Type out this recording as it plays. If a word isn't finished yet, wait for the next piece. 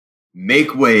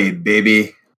Make way,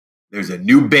 baby. There's a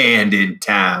new band in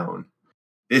town.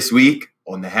 This week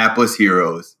on The Hapless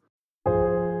Heroes. I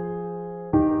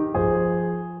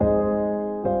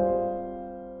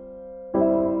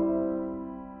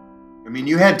mean,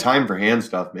 you had time for hand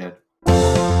stuff, man.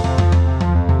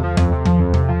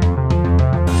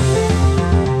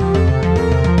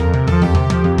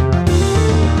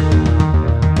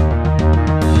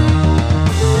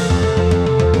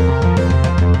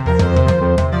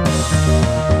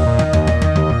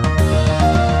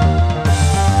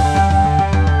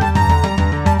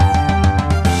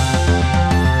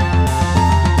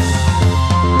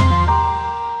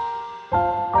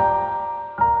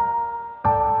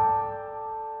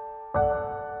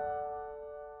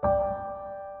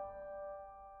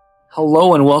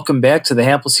 Hello and welcome back to the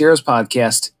Hapless Heroes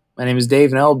podcast. My name is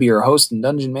Dave and I will be your host and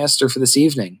dungeon master for this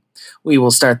evening. We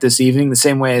will start this evening the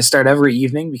same way I start every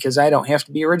evening because I don't have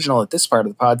to be original at this part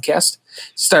of the podcast.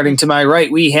 Starting to my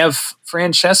right, we have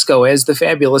Francesco as the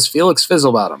fabulous Felix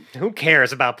Fizzlebottom. Who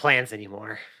cares about plants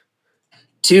anymore?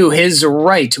 To his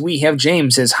right, we have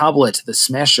James as Hoblet the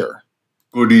Smasher.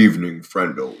 Good evening,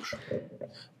 friendos.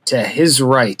 To his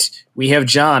right, we have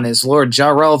John as Lord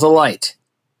Jarrell the Light.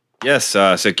 Yes,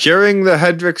 securing the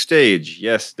Hedrick stage.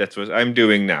 Yes, that's what I'm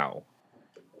doing now.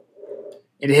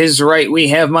 At his right, we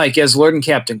have Mike as Lord and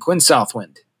Captain Quinn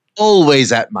Southwind.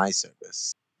 Always at my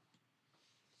service.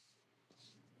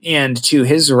 And to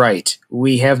his right,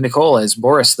 we have Nicole as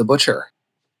Boris the Butcher.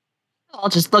 I'll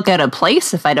just look at a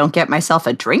place if I don't get myself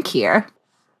a drink here.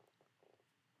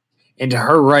 And to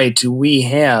her right, we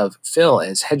have Phil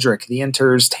as Hedrick the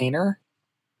Entertainer.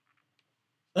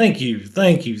 Thank you.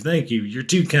 You're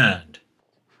too kind.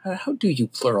 How do you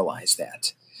pluralize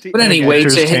that? But anyway,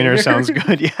 Entertainer sounds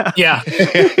good, yeah. Yeah.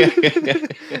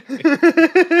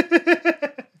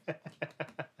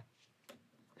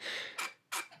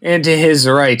 And to his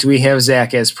right, we have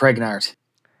Zach as Pregnart.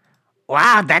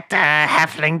 Wow, that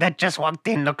halfling that just walked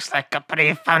in looks like a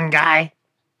pretty fun guy.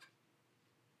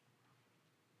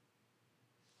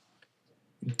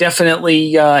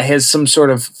 Definitely has some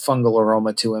sort of fungal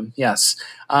aroma to him, yes.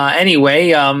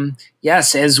 Anyway,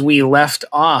 yes, as we left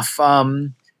off,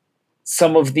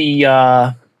 some of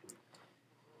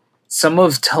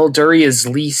Telduria's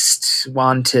least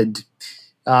wanted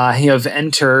have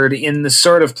entered in the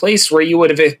sort of place where you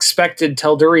would have expected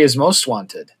Telduria's most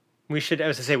wanted. We should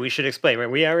explain,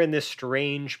 right? We are in this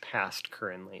strange past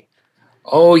currently.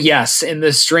 Oh, yes, and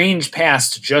the strange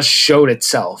past just showed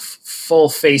itself, full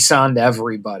face on to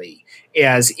everybody,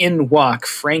 as in walk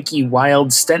Frankie Wild,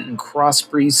 Stenton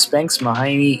Crossbreeze, Spanx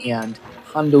Mahoney, and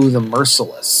Hondo the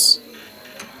Merciless.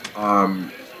 I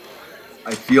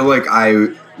feel like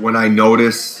when I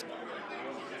notice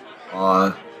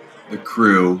the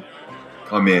crew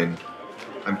come in,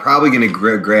 I'm probably going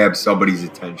to grab somebody's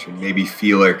attention, maybe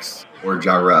Felix or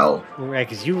Jarrell. Right,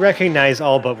 because you recognize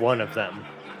all but one of them.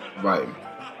 Right.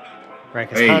 Right,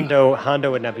 because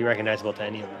Hondo would not be recognizable to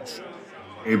any of us.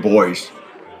 Hey, boys.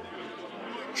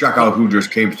 Check out who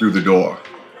just came through the door.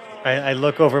 I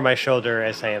look over my shoulder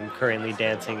as I am currently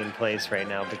dancing in place right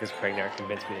now because Pregnart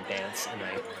convinced me to dance,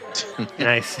 and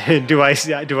I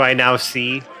do I now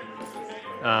see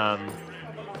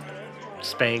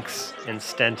Spanx and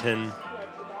Stenton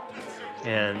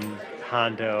and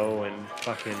Hondo and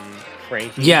fucking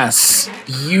Frankie? Yes,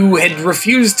 you had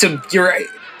refused to.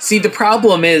 See, the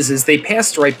problem is they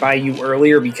passed right by you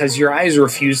earlier because your eyes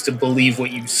refused to believe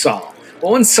what you saw. But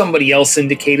when somebody else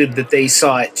indicated that they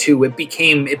saw it too, it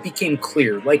became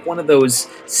clear, like one of those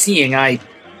seeing eye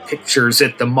pictures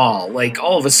at the mall. Like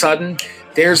all of a sudden,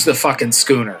 there's the fucking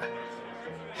schooner.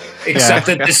 Except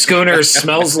that the schooner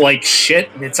smells like shit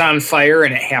and it's on fire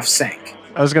and it half sank.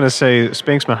 I was gonna say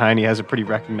Spanx Mahoney has a pretty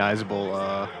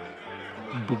recognizable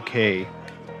bouquet.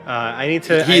 I need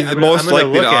to. He's most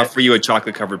likely to offer you a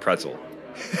chocolate-covered pretzel.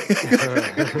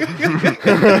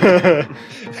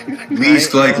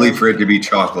 Least likely for it to be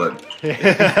chocolate.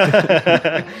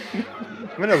 I'm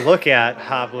going to look at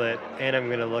Hoblet and I'm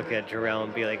going to look at Jarrell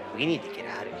and be like, we need to get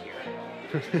out of here.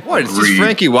 What? It's just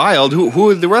Frankie Wild. Who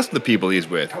are the rest of the people he's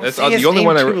with? That's the only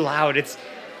one. Too loud. It's.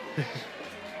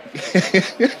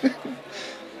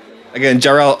 Again,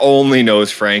 Jarrell only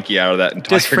knows Frankie out of that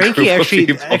entire Does Frankie group actually,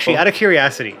 of people. out of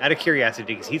curiosity,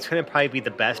 because he's going to probably be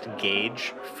the best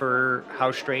gauge for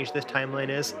how strange this timeline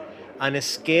is. On a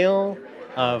scale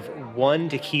of 1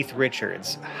 to Keith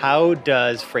Richards, how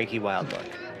does Frankie Wild look?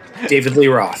 David Lee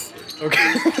Roth.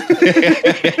 Okay.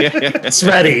 It's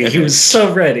ready. He was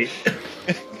so ready.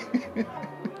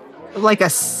 Like a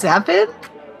 7?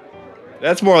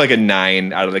 That's more like a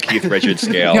 9 out of the Keith Richards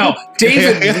scale. No,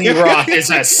 David Lee Roth is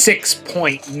a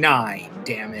 6.9.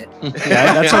 damn it.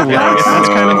 Yeah, that's hilarious. That's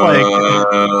kind of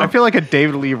like I feel like a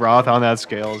David Lee Roth on that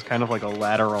scale is kind of like a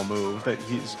lateral move that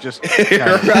he's just kind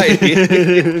of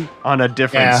right. on a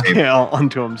different Yeah. scale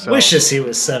unto himself. Wishes he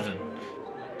was 7.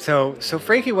 So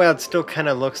Frankie Wild still kind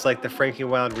of looks like the Frankie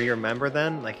Wild we remember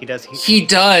then? Like he does... He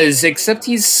does, except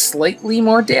he's slightly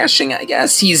more dashing, I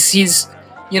guess. He's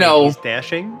you know, He's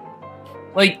dashing?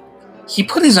 like, he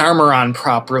put his armor on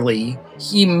properly.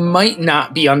 He might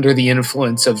not be under the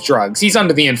influence of drugs. He's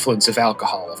under the influence of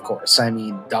alcohol, of course. I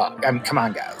mean, come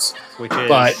on, guys. Which is...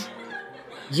 But,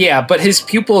 yeah, but his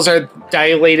pupils are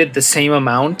dilated the same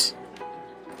amount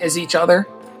as each other.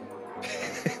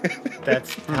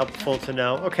 That's helpful to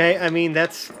know. Okay, I mean,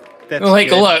 that's Like,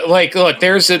 good. look,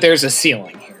 there's a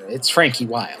ceiling here. It's Frankie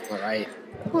Wild, all right?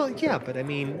 Well, yeah, but I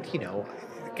mean, you know,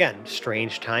 again,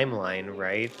 strange timeline,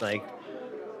 right? Like,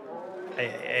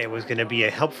 it was going to be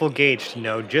a helpful gauge to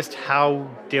know just how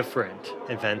different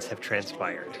events have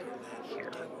transpired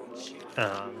here.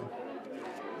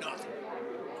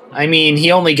 I mean,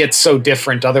 he only gets so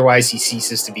different, otherwise he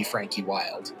ceases to be Frankie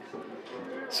Wild.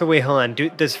 So wait, hold on.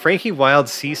 Does Frankie Wild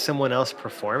see someone else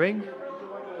performing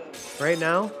right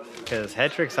now? Because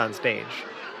Hedrick's on stage.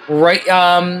 Right,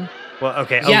 Well,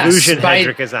 okay, Yes, Illusion by-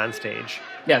 Hedrick is on stage.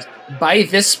 yes. By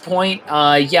this point,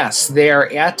 yes, they're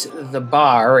at the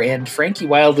bar, and Frankie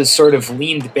Wild is sort of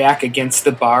leaned back against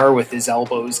the bar with his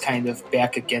elbows kind of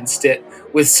back against it,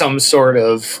 with some sort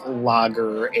of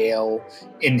lager ale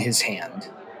in his hand.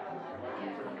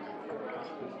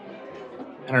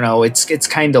 I don't know. It's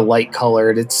kind of light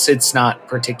colored. It's not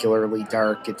particularly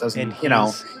dark. It doesn't, And you know.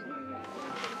 he's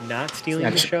not stealing the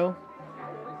Actually- show?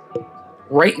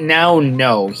 Right now,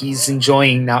 no. He's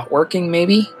enjoying not working.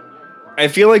 Maybe. I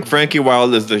feel like Frankie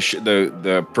Wild is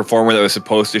the performer that was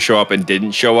supposed to show up and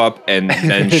didn't show up, and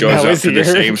then shows Now up is to the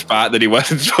here. same spot that he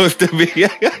wasn't supposed to be.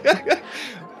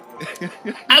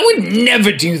 I would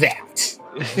never do that.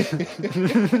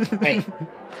 Hey,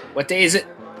 what day is it?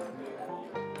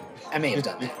 I may have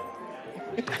done that.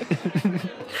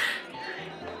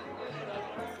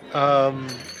 God,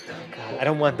 I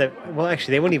don't want them. Well,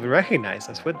 actually, they wouldn't even recognize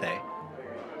us, would they?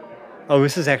 Oh,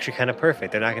 this is actually kind of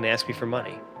perfect. They're not going to ask me for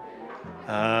money.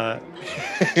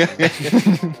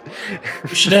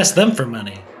 You should ask them for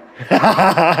money.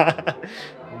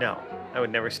 No, I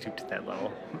would never stoop to that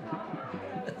level.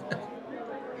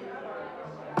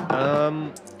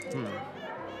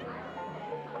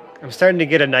 I'm starting to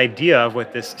get an idea of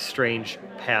what this strange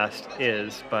past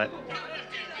is, but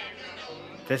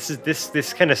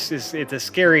this kind of is it's a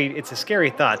scary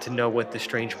thought to know what the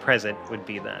strange present would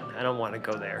be then. I don't want to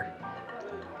go there.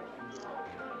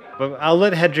 But I'll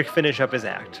let Hedrick finish up his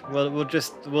act. We'll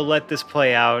let this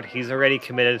play out. He's already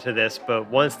committed to this, but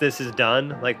once this is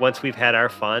done, like once we've had our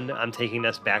fun, I'm taking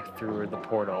us back through the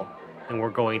portal and we're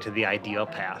going to the ideal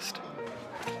past.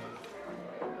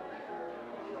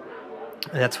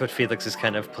 And that's what Felix is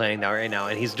kind of playing now right now,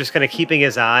 and he's just kind of keeping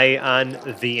his eye on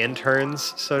the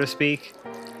interns, so to speak,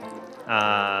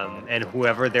 and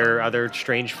whoever their other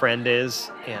strange friend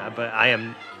is. Yeah, but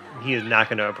he is not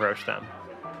going to approach them.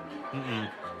 Mm-mm.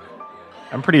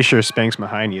 I'm pretty sure Spanx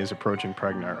Mahoney is approaching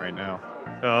Pregnart right now.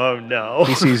 Oh no!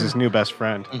 He sees his new best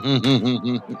friend.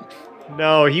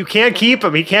 No, you can't keep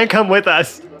him. He can't come with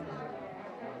us.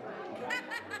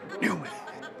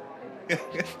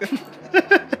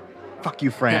 Fuck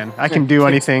you, Fran. I can do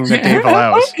anything that Dave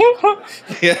allows.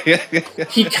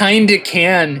 He kinda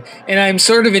can, and I'm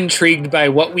sort of intrigued by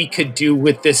what we could do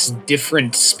with this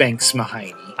different Spanx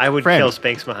Mahoney. I would Friend. kill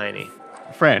Spanx Mahoney.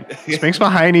 Fran, Spanx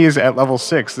Mahoney is at level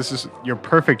 6. This is your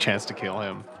perfect chance to kill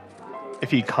him. If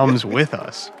he comes with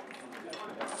us.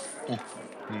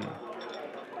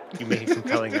 You make a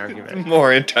compelling argument.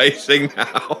 More enticing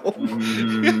now.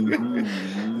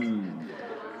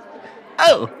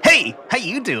 Oh, hey, how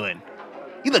you doing?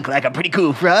 You look like a pretty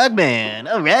cool frogman.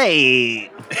 All right.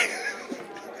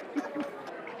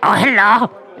 Oh,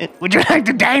 hello. Would you like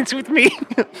to dance with me?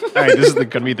 All right, this is going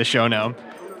to be the show now.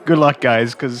 Good luck,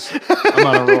 guys, because I'm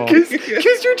on a roll. Because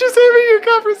you're just having a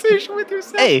conversation with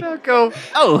yourself. Hey. Now go.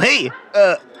 Oh, hey,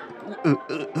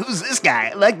 who's this guy?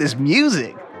 I like this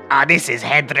music. Oh, this is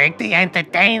Hedrick, the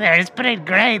entertainer. It's pretty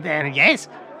great, then, yes?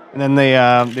 And then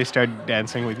they start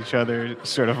dancing with each other,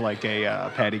 sort of like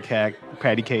a patty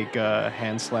cake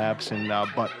hand slaps and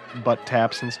butt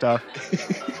taps and stuff.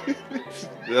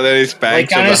 Then he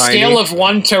spanks Like on him a behind scale him. of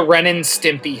 1 to Ren and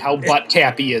Stimpy, how butt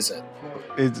tappy is it?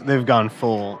 They've gone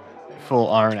full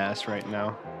RNS right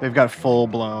now. They've got full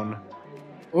blown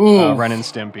Ooh, Ren and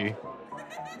Stimpy.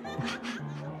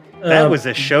 That was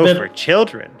a show bit- for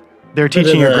children. They're Bit of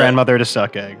teaching your the- grandmother to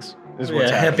suck eggs. is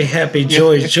what's happy, happening. happy,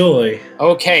 joy, joy.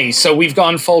 Okay, so we've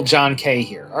gone full John K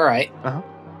here. All right. Uh-huh.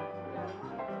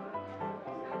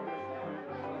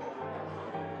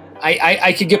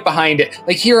 I could get behind it.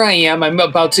 Like, here I am. I'm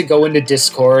about to go into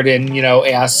Discord and,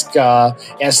 ask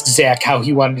Zach how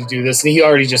he wanted to do this, and he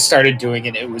already just started doing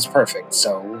it. It was perfect.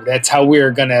 So that's how we're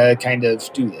gonna kind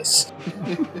of do this,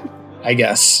 I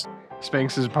guess.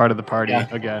 Spanx is part of the party Yeah.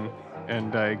 again,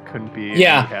 and I couldn't be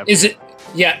Yeah. any happier.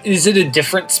 Is it a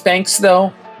different Spanx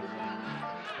though?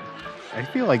 I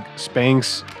feel like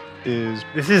Spanx is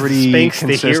This is pretty Spanx the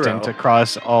consistent hero.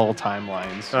 across all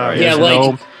timelines. Oh, He yeah,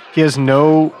 has he has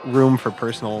no room for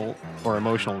personal or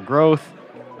emotional growth.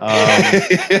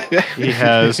 He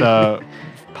has a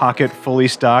pocket fully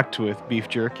stocked with beef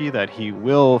jerky that he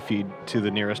will feed to the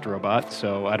nearest robot.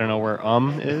 So I don't know where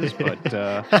is, but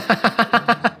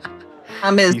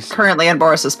Is He's- currently in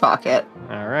Boris's pocket.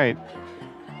 all right.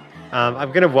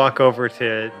 I'm gonna walk over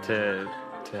to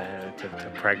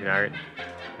Pregnart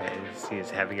as he is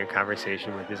having a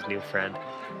conversation with his new friend.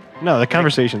 No, the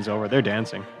conversation's over. They're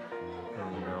dancing. Oh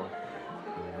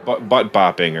no. Butt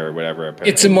bopping or whatever.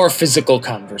 It's a more physical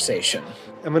conversation.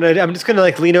 I'm just gonna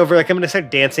like lean over, like I'm gonna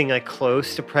start dancing like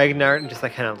close to Pregnart and just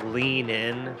like kind of lean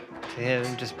in to him,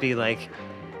 and just be like,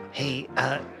 "Hey,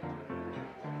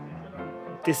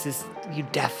 this is you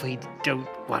definitely don't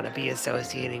want to be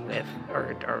associating with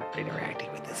or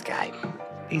interacting with this guy.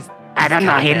 I don't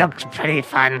know. He kinda looks pretty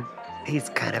fun. He's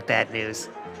kind of bad news."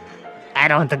 I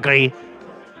don't agree.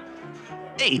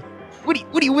 Hey, what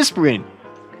are you whispering?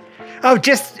 Oh,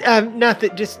 just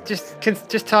nothing.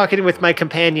 Just talking with my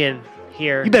companion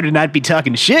here. You better not be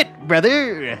talking shit,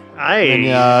 brother. And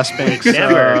Never.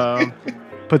 Spanx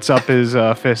puts up his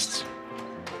fists.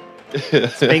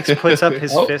 Spanx puts up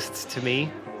his Oh. fists to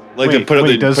me. Like to put up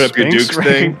does your Spanx Dukes rank-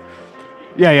 thing.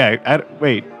 Yeah.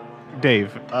 Wait, Dave.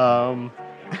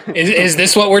 Is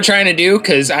this what we're trying to do?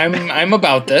 Because I'm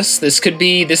about this. This could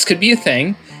be a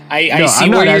thing. I see I'm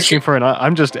where not you're. asking for an.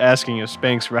 I'm just asking if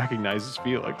Spanx recognizes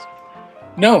Felix.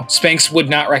 No, Spanx would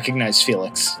not recognize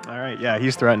Felix. All right, yeah,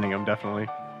 he's threatening him definitely.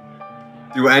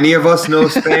 Do any of us know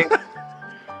Spank?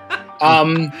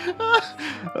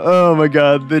 Oh my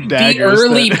God, the daggers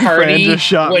early that party Fran just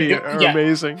shot would- me are yeah.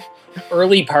 amazing.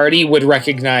 Early party would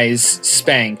recognize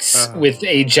Spanx with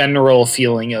a general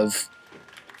feeling of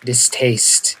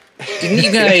distaste. Didn't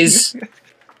you guys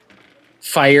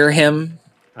fire him?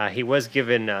 He was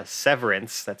given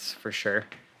severance, that's for sure.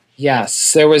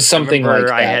 Yes, there was something like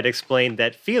that. I had explained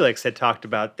that Felix had talked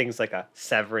about things like a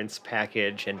severance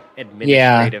package and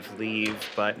administrative leave,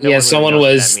 but no one really someone knows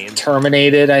what was that means.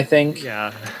 terminated, I think.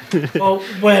 Yeah. Well,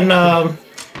 when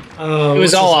It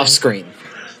was all off screen.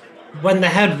 When the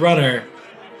head runner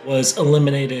was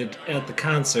eliminated at the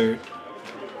concert,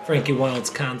 Frankie Wild's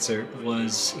concert,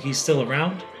 was he still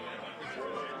around?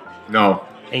 No.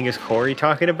 Angus Corey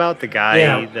talking about the guy.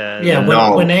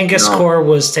 When Angus no. Core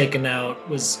was taken out,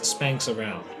 was Spanx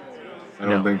around? I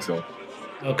don't think so.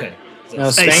 Okay.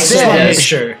 No, Just Spanx wanna said- make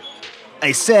sure.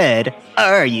 I said,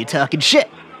 are you talking shit?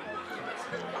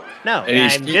 No, And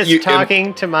he's- I'm just you-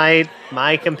 talking to my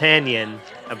companion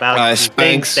about some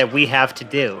things Spanx. that we have to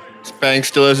do. Spank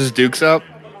still has his Dukes up.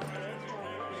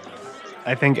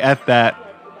 I think at that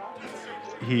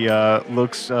he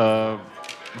looks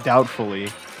doubtfully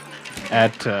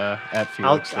at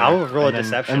Felix. I'll roll a And then-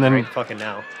 deception and then right fucking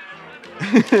now.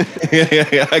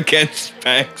 Against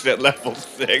Spanx at level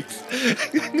 6.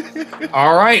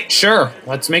 All right, sure.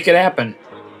 Let's make it happen.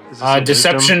 Is this a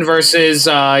Deception wisdom? versus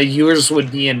yours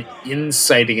would be an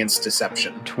insight against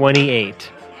deception.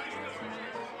 28.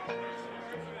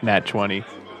 Nat 20.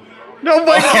 No,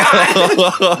 my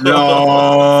God!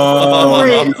 No,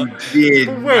 Wait. you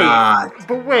did Wait. not.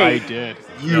 But I wait, did.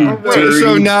 You wait. dirty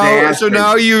so now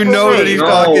bastard. you know that he's No.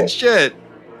 talking shit.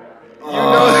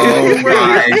 Oh,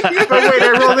 my. but wait,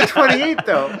 I rolled a 28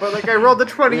 though. But like I rolled a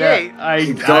 28.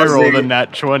 I does rolled a it.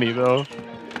 nat 20 though.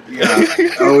 Yeah.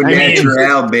 Oh, I mean-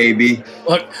 natural, baby.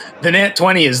 Look, the nat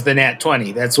 20 is the nat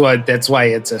 20. That's why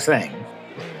it's a thing.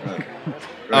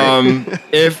 Right.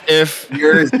 If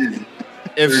Yours is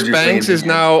if Where's your Spanx claim is again?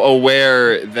 now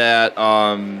aware that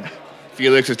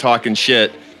Felix is talking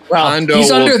shit, Well, Hondo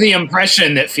he's will- under the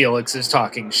impression that Felix is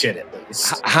talking shit at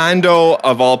least. Hondo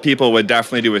of all people would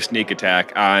definitely do a sneak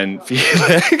attack on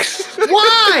Felix.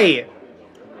 Why?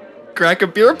 Crack a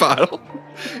beer bottle.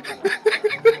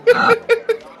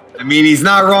 I mean, he's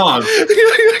not wrong.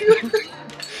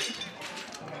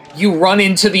 You run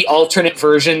into the alternate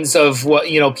versions of what,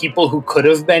 people who could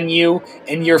have been you,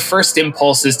 and your first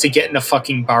impulse is to get in a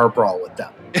fucking bar brawl with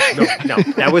them. No,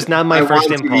 that was not my I first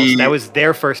want to impulse. be- That was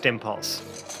their first impulse.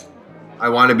 I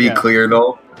want to be Yeah. clear,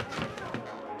 though.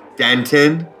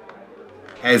 Denton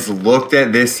has looked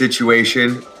at this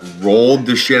situation, rolled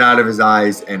the shit out of his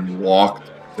eyes, and walked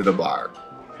to the bar.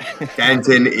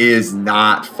 Denton is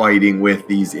not fighting with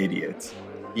these idiots.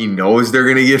 He knows they're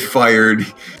going to get fired.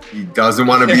 He doesn't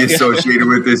want to be associated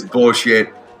with this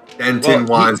bullshit. Denton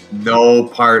wants no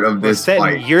part of this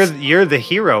fight. You're the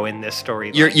hero in this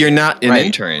story. You're not an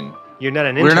intern. You're not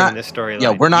an intern in this storyline. Yeah,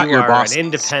 we're not your boss. An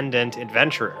independent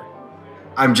adventurer.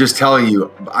 I'm just telling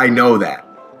you, I know that.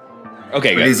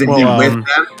 Okay, but guys. isn't he with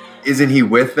them? Isn't he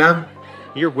with them?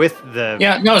 You're with the...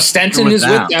 Yeah, no, Stenton is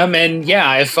with them, and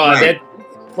yeah, if that...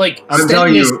 Like,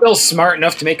 Stenton is still smart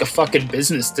enough to make a fucking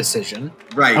business decision.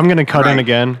 Right. I'm going to cut in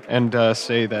again and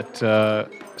say that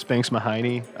Spanx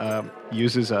Mahoney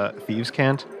uses a thieves'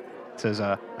 cant. It says,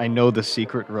 I know the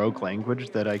secret rogue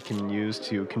language that I can use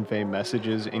to convey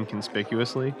messages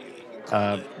inconspicuously,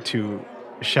 to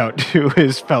shout to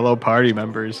his fellow party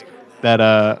members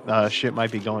that shit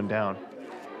might be going down.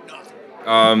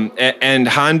 And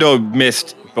Hondo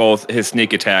missed both his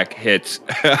sneak attack hits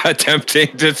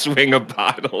attempting to swing a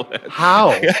bottle. How?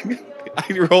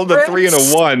 I rolled a 3 and a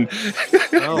 1.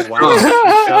 Oh,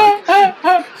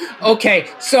 wow. Okay,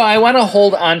 so I want to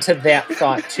hold on to that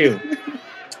thought, too.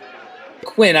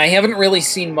 Quinn, I haven't really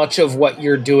seen much of what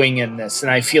you're doing in this, and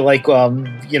I feel like,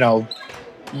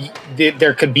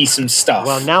 there could be some stuff.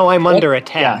 Well, now I'm under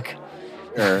attack.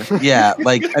 Yeah,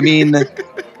 like, I mean,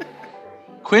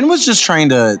 Quinn was just trying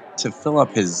to fill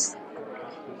up his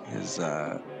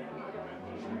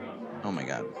oh my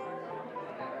god,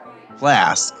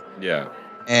 flask. Yeah.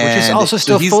 And which is also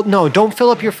still full. No, don't fill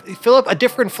up a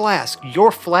different flask.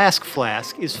 Your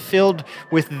flask is filled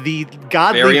with the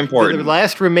godly, very important, the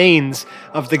last remains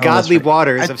of the godly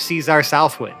waters of Caesar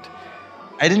Southwind.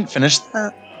 I didn't finish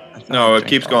that. No, it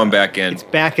keeps going back in. It's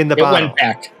back in the bottle. It went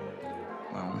back.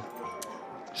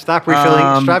 Stop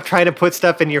refilling. Stop trying to put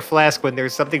stuff in your flask when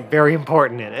there's something very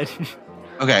important in it.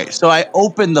 Okay, so I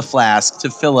open the flask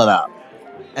to fill it up,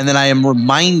 and then I am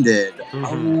reminded,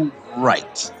 oh,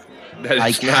 right,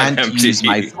 I can't use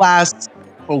my flask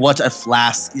for what a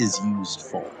flask is used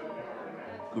for.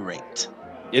 Great.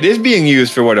 It is being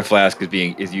used for what a flask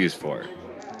is used for.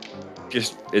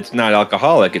 Just, it's not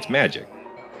alcoholic, it's magic.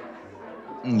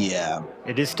 Yeah.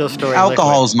 It is still storing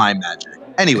Alcohol's my magic.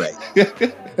 Anyway.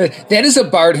 That is a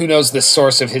bard who knows the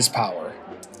source of his power.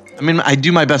 I mean, I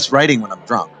do my best writing when I'm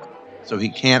drunk. So he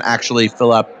can't actually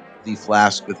fill up the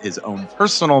flask with his own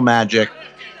personal magic,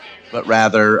 but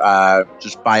rather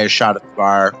just buy a shot at the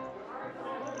bar.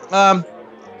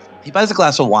 He buys a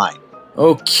glass of wine.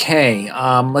 Okay,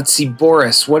 let's see,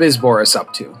 Boris. What is Boris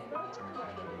up to?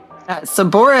 So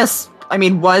Boris,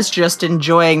 was just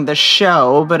enjoying the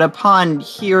show, but upon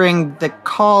hearing the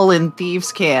call in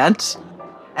Thieves' Cant,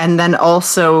 and then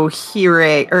also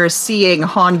seeing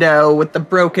Hondo with the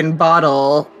broken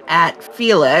bottle at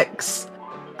Felix,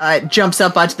 jumps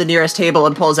up onto the nearest table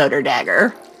and pulls out her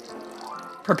dagger,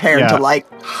 prepared to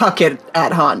huck it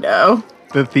at Hondo.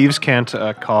 The Thieves' Cant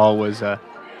call was,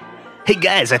 hey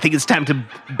guys, I think it's time to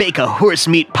bake a horse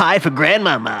meat pie for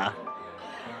Grandmama.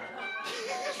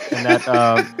 And that,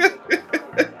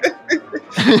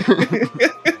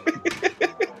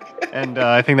 and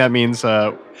I think that means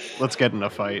let's get in a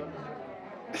fight.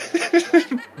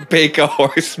 Bake a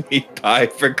horse meat pie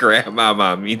for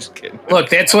Grandmama means getting. Look,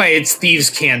 that's why it's Thieves'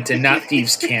 Cant and not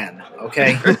Thieves' Can,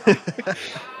 okay?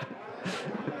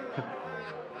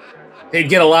 They'd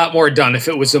get a lot more done if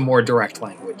it was a more direct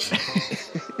language.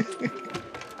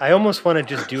 I almost want to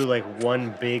just do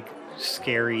one big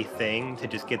scary thing to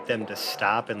just get them to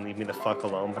stop and leave me the fuck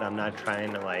alone, but I'm not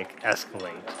trying to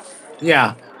escalate.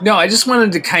 Yeah. No, I just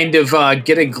wanted to kind of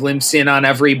get a glimpse in on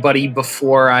everybody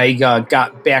before I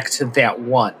got back to that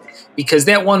one. Because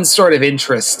that one's sort of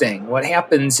interesting. What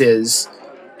happens is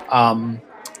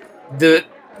the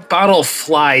bottle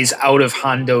flies out of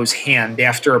Hondo's hand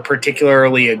after a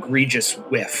particularly egregious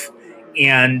whiff.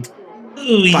 And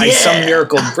by some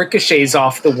miracle, ricochets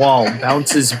off the wall,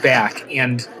 bounces back,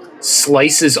 and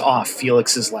slices off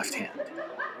Felix's left hand.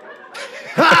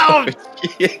 Oh,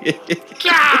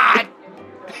 God!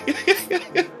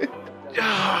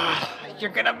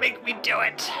 You're gonna make me do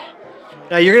it.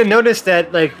 Now you're gonna notice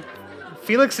that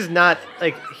Felix is not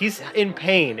he's in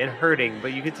pain and hurting,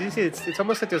 but you can see it's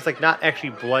almost like there's not actually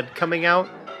blood coming out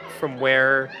from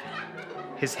where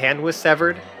his hand was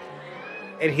severed,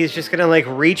 and he's just gonna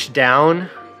reach down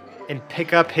and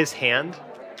pick up his hand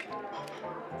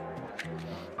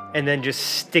and then just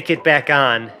stick it back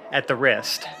on at the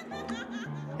wrist.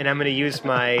 And I'm going to use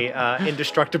my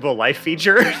indestructible life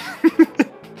feature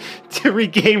to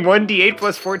regain 1d8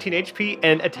 plus 14 HP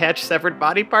and attach severed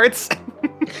body parts.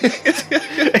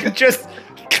 And just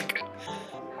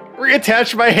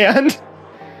reattach my hand,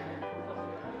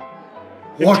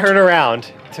 and turn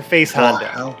around to face Hondo.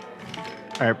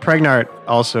 All right, Pregnart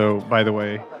also, by the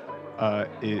way,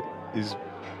 is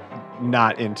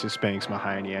not into Spanx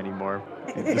Mahoney anymore.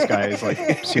 This guy is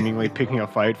like seemingly picking a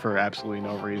fight for absolutely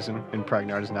no reason, and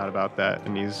Pregnart is not about that,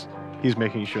 and he's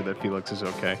making sure that Felix is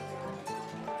okay.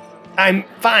 I'm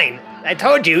fine. I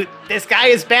told you, this guy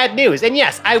is bad news. And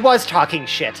yes, I was talking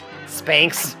shit.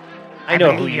 Spanx, I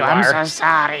know who you are. I'm so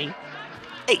sorry.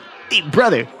 Hey,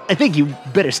 brother, I think you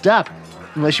better stop,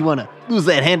 unless you want to lose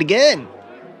that hand again.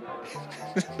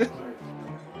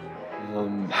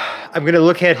 I'm gonna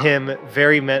look at him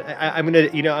I'm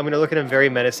gonna look at him very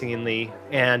menacingly,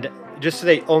 and just so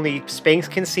that only Spanx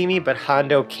can see me, but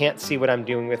Hondo can't see what I'm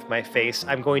doing with my face,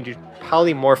 I'm going to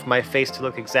polymorph my face to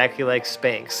look exactly like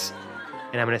Spanx,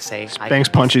 and I'm gonna say,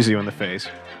 Spanx punches you in the face.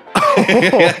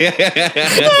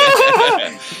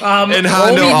 And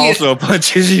Hondo also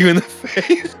punches you in the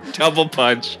face. Double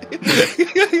punch.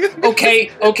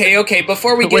 Okay.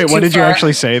 Before we get Wait, too what did you far-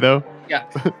 actually say though? Yeah.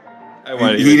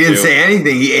 He didn't say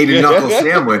anything. He ate a knuckle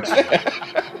sandwich.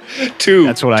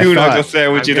 That's what I two thought. knuckle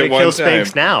sandwiches I'm at gonna one kill time.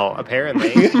 Spanx now,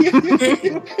 apparently.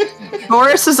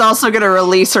 Boris is also going to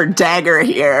release her dagger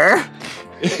here.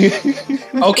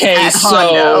 Okay, At so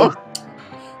Hondo.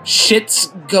 shit's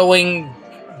going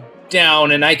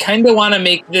down, and I kind of want to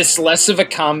make this less of a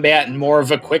combat and more of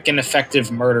a quick and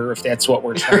effective murder, if that's what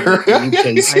we're trying to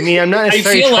do. 'cause I mean, I'm not I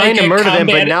necessarily feel trying like to a murder them,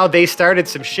 but combat- now they started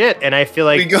some shit, and I feel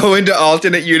We like go into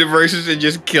alternate universes and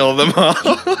just kill them all.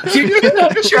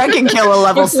 Shrek can kill a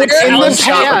level 6 Where in one else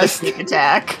shot with a has- sneak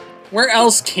attack. Where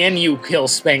else can you kill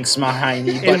Spanx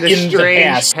Mahoney but the in the strange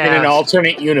past, in an past.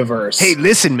 alternate universe? Hey,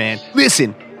 listen, man.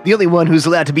 Listen. The only one who's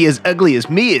allowed to be as ugly as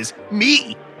me is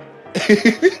me.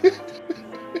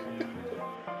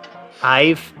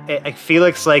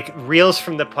 Felix like reels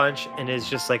from the punch and is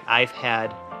just like, I've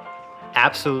had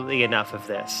absolutely enough of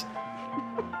this.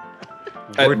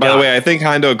 By the way, I think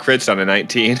Hondo crits on a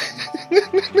 19.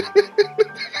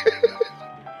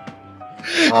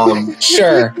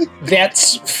 Sure,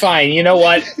 that's fine. You know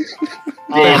what?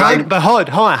 But hold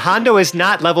on. Hondo is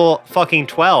not level fucking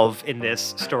 12 in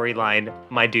this storyline,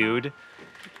 my dude.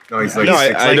 No, he's No,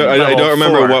 like, I don't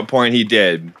remember 4. what point he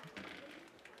did.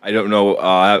 I don't know.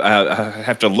 I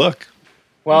have to look.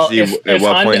 Well, See if at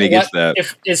what Hondo, point he gets that.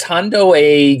 If is Hondo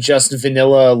a just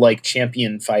vanilla like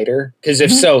champion fighter? Because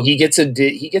if so, he gets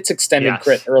extended Yes,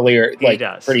 crit earlier, he like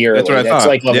does. pretty early. That's what I That's thought,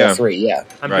 like level yeah. 3. Yeah.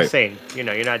 I'm Right. just saying, you're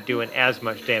not doing as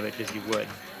much damage as you would.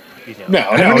 No,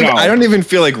 I don't even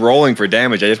feel like rolling for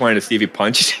damage. I just wanted to see if he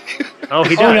punches you. Oh,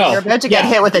 he Oh, does. no. You're about to get Yeah.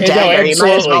 hit with a No, dagger. You might as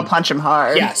well absolutely. punch him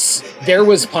hard. Yes, there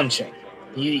was punching.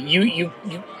 You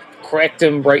cracked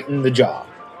him right in the jaw.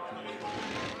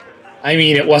 I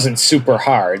mean, it wasn't super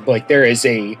hard. Like there is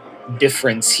a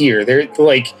difference here.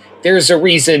 There's a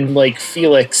reason like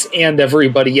Felix and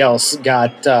everybody else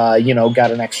got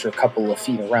an extra couple of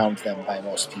feet around them by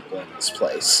most people in this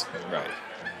place. Right.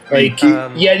 Like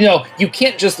you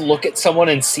can't just look at someone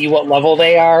and see what level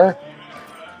they are.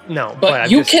 No, But I'm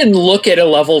you just- can look at a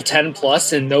level 10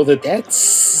 plus and know that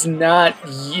that's not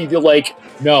like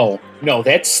no,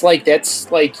 that's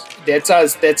like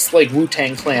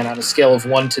Wu-Tang Clan on a scale of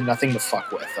 1 to nothing to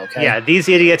fuck with. Okay. Yeah, these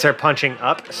idiots are punching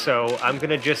up, so I'm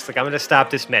gonna stop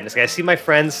this madness. I see my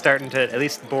friends starting to, at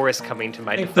least Boris coming to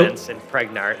my defense and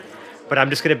Pregnart, but I'm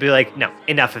just gonna be like, no,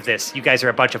 enough of this. You guys are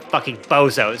a bunch of fucking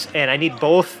bozos, and I need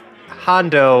both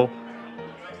Hondo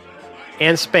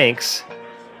and Spanx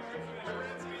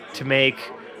to make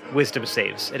wisdom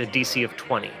saves at a DC of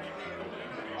 20.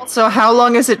 So how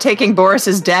long is it taking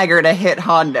Boris's dagger to hit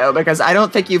Hondo? Because I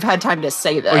don't think you've had time to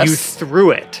say this. Oh, you threw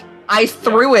it. I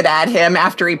threw it at him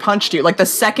after he punched you. Like the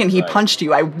second he punched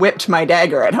you, I whipped my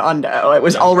dagger at Hondo. It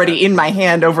was already in my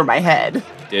hand over my head.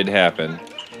 Did happen.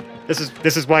 This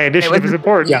is why initiative is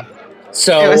important. Yeah.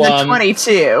 So It was a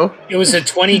 22. It was a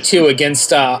 22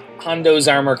 against Hondo's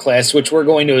armor class, which we're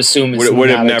going to assume is Would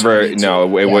have not a never. 22.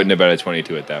 No, it Yeah. wouldn't have been a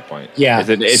 22 at that point. Yeah,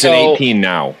 It's so- an 18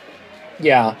 now.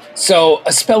 Yeah, so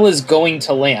a spell is going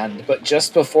to land, but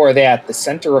just before that, the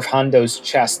center of Hondo's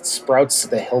chest sprouts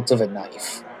the hilt of a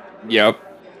knife. Yep.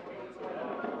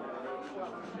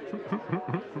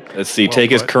 Let's see. Well take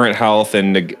his put. current health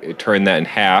and turn that in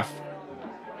half.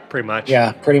 Pretty much.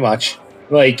 Yeah, pretty much.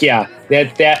 Like, yeah,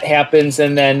 that happens,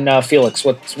 and then Felix,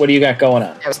 what do you got going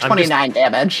on? It was 29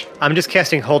 damage. I'm just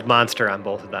casting Hold Monster on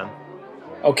both of them.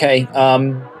 Okay,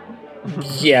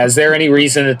 yeah, is there any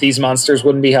reason that these monsters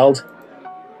wouldn't be held?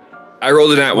 I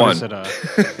rolled it at What one. is it,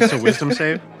 it's a wisdom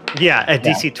save? Yeah, at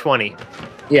DC 20.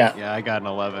 Yeah. Yeah, I got an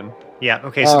 11. Yeah,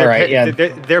 okay, so All right, yeah.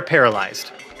 they're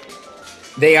paralyzed.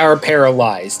 they are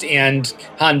paralyzed, and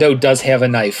Hondo does have a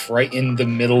knife right in the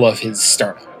middle of his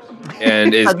sternum.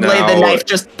 And is Suddenly now the knife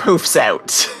just poofs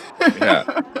out.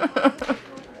 yeah.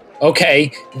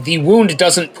 Okay, the wound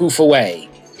doesn't poof away.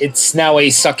 It's now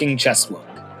a sucking chest wound.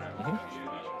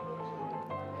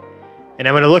 And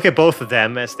I'm going to look at both of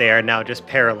them as they are now just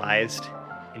paralyzed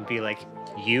and be like,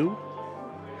 you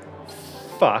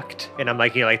fucked. And I'm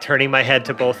like, turning my head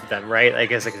to both of them, right?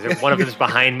 Like, one of them's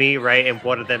behind me, right? And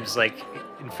one of them's like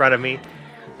in front of me.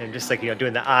 And I'm just like,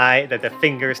 doing the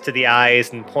fingers to the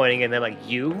eyes and pointing, and they're like,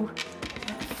 you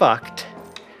fucked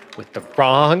with the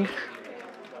wrong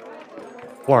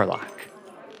warlock.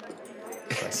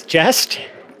 So I suggest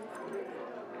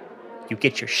you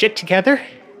get your shit together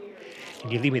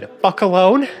and you leave me the fuck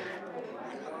alone,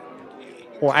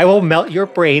 or I will melt your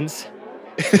brains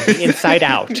from the inside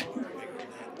out.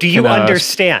 Do you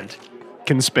understand?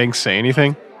 Can Spinks say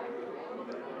anything?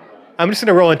 I'm just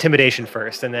gonna roll intimidation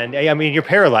first, and then you're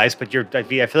paralyzed, but I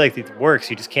feel like it works.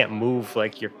 You just can't move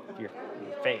like your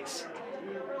face.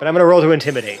 But I'm gonna roll to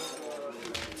intimidate.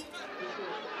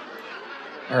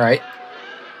 All right.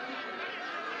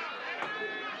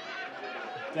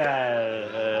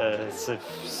 It's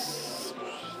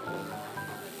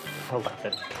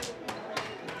 11.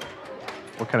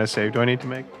 What kind of save do I need to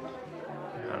make?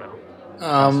 I don't know.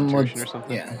 Constitution or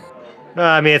something? Yeah. No,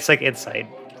 I mean it's like insight,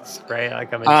 right?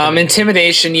 Like I'm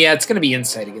intimidation. Yeah, it's gonna be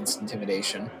insight against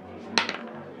intimidation.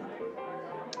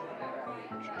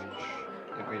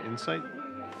 Wait, insight?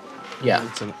 Yeah.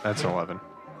 That's 11.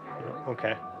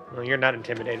 Okay. Well, you're not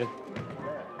intimidated.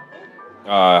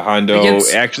 Hondo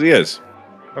actually is.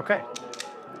 Okay.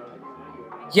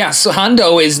 Yeah, so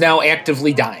Hondo is now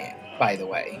actively dying, by the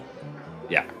way.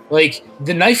 Yeah. Like,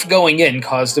 the knife going in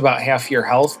caused about half your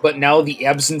health, but now the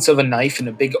absence of a knife and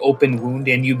a big open wound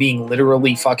and you being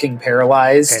literally fucking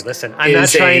paralyzed Okay, listen, I'm not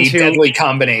trying to deadly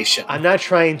combination. I'm not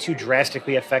trying to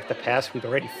drastically affect the past. We've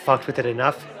already fucked with it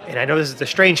enough. And I know this is a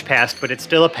strange past, but it's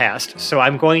still a past. So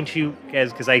I'm going to,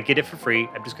 because I get it for free,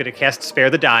 I'm just going to cast Spare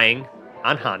the Dying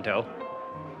on Hondo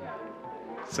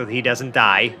so that he doesn't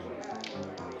die.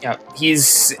 Yeah,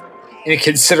 he's in a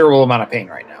considerable amount of pain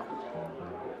right now.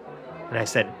 And I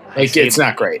said, it's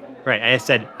not great. Right. I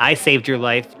said, I saved your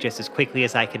life just as quickly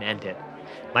as I can end it.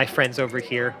 My friends over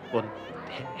here will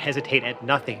hesitate at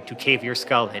nothing to cave your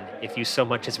skull in if you so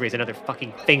much as raise another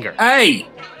fucking finger. Hey,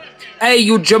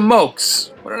 you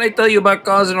jamokes. What did I tell you about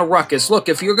causing a ruckus? Look,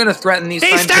 if you're going to threaten these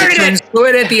fine patrons, do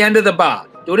it at the end of the bar.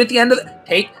 Do it at the end of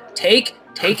the... Take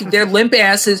their limp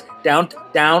asses down.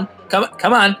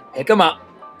 Come on. Pick them up.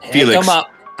 Felix, them up.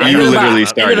 You literally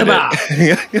started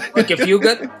it. Look, if you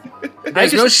got...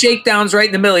 There's no shakedowns right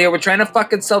in the middle here. We're trying to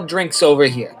fucking sell drinks over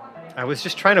here. I was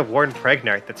just trying to warn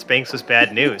Pregnart that Spanx was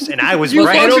bad news, and I was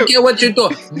right. I don't care what you're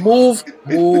doing. Move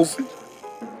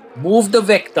the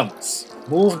victims.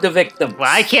 Move the victims. Well,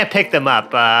 I can't pick them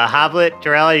up. Hoblet,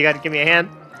 Jarella, you got to give me a hand?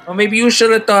 Well, maybe you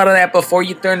should have thought of that before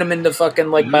you turned them into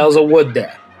fucking like piles of wood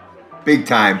there. Big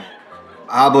time.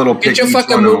 Hoblet will pick Get your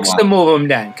fucking mooks to move them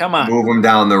then. Come on. Move them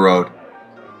down the road.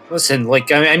 Listen, like,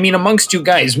 I mean, amongst you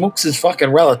guys, mooks is fucking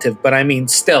relative, but I mean,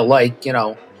 still, like,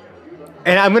 And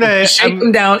I'm gonna shake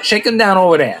them down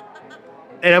over there.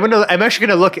 And I'm actually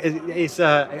gonna look. Is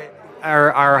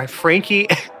are Frankie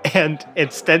and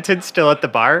Stenton still at the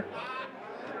bar?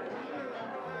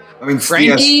 I mean,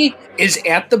 Frankie is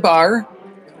at the bar,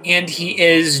 and he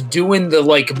is doing the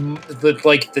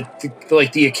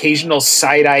occasional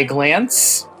side eye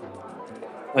glance.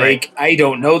 Like, I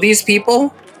don't know these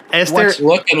people. As they're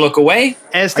look away.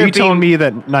 Are you telling me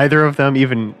that neither of them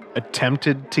even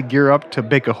attempted to gear up to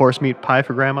bake a horse meat pie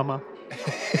for Grandmama?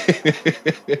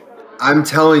 I'm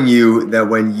telling you that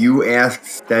when you ask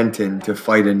Stenton to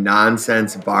fight a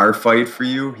nonsense bar fight for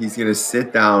you, he's going to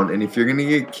sit down, and if you're going to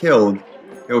get killed,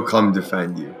 he'll come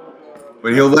defend you.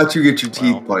 But he'll let you get your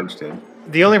teeth punched in.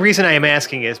 The only reason I am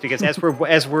asking is because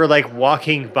as we're like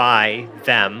walking by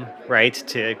them, right,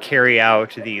 to carry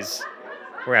out these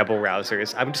rabble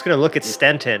rousers, I'm just going to look at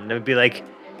Stenton and be like,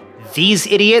 these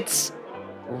idiots?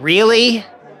 Really?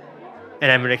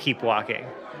 And I'm going to keep walking.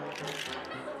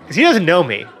 Because he doesn't know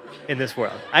me in this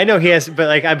world. I know he has, but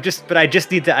like I just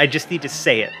need to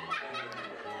say it.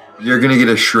 You're going to get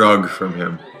a shrug from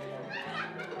him.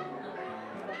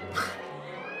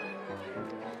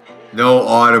 No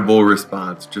audible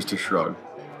response, just a shrug.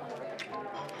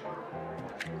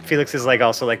 Felix is like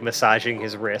also like massaging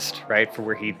his wrist, right, for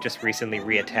where he just recently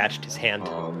reattached his hand.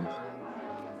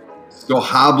 So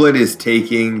Hoblet is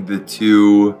taking the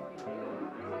two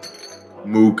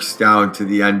mooks down to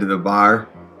the end of the bar.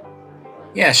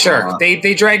 Yeah, sure.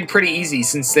 They drag pretty easy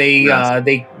since they're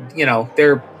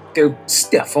they're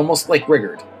stiff, almost like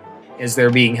Rigard, as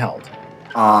they're being held.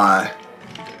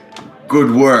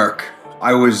 Good work.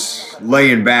 I was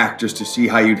laying back just to see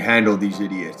how you'd handle these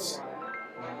idiots.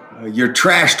 Your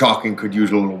trash talking could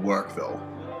use a little work, though.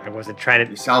 I wasn't trying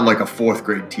to. You sound like a 4th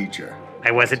grade teacher.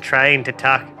 I wasn't trying to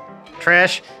talk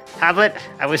trash, Tablet.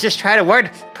 I was just trying to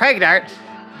word Pregnart.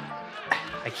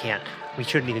 I can't. We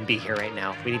shouldn't even be here right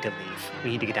now. We need to leave.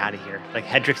 We need to get out of here. Like,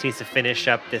 Hedrix needs to finish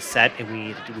up this set, and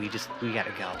we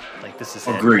gotta go. Like, this is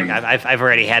Agreed. it. Like, I've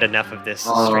already had enough of this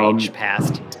strange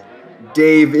past.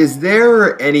 Dave, is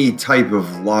there any type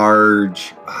of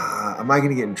large... am I going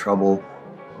to get in trouble?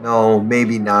 No,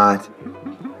 maybe not.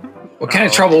 What kind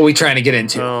of trouble are we trying to get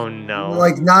into? Oh, no.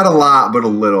 Like, not a lot, but a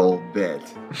little bit.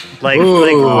 Like, all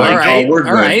right, we're good.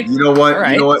 all right. You know what? All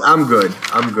right. You know what? I'm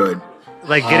good.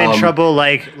 Like, get in trouble,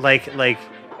 like. No,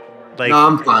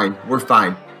 I'm fine. We're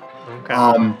fine.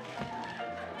 Okay.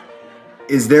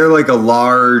 Is there like a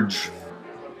large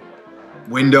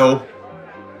window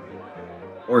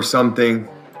or something?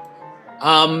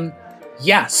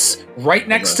 Yes. Right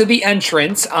next to the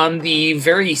entrance on the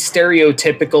very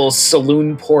stereotypical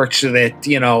saloon porch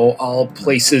that, all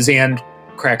places and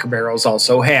Cracker Barrels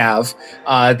also have.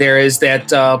 There is that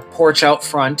porch out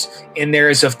front, and there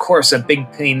is, of course, a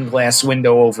big pane glass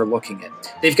window overlooking it.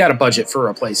 They've got a budget for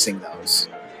replacing those.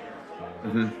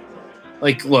 Mm-hmm.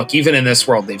 Like, look, even in this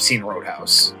world, they've seen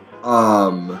Roadhouse.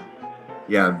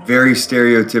 Yeah, very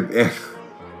stereotypical.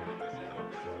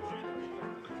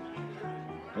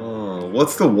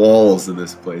 What's the walls of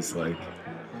this place like?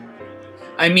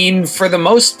 I mean, for the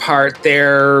most part,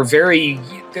 they're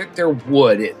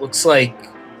wood. It looks like,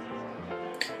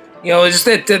 just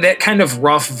that kind of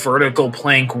rough vertical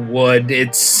plank wood.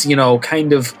 It's,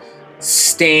 kind of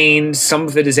stained. Some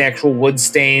of it is actual wood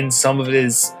stains. Some of it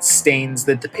is stains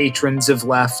that the patrons have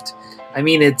left. I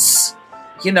mean, it's,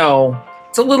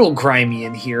 it's a little grimy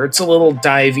in here. It's a little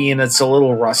divey and it's a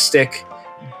little rustic,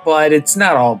 but it's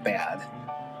not all bad.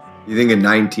 You think a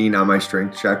 19 on my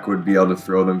strength check would be able to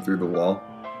throw them through the wall?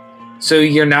 So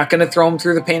you're not going to throw them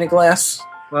through the pane of glass?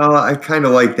 Well, I kind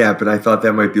of like that, but I thought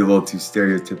that might be a little too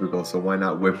stereotypical, so why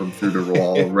not whip them through the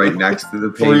wall right next to the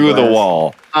pane through glass? the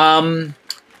wall.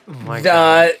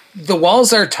 The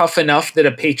walls are tough enough that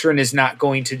a patron is not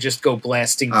going to just go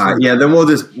blasting through. Yeah, then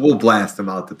we'll blast them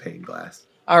out the pane glass.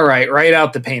 All right, right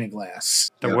out the pane of glass.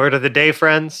 The word of the day,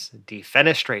 friends,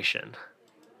 defenestration.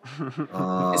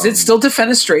 Is it still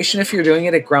defenestration if you're doing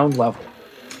it at ground level?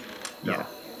 Yeah.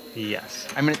 Yes.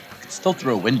 I mean, it's still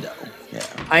through a window. Yeah.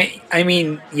 I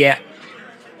mean, yeah.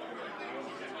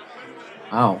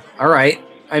 Oh, all right.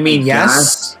 I mean,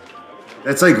 yes.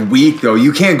 That's like weak, though.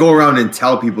 You can't go around and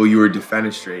tell people you were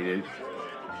defenestrated.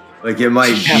 Like, it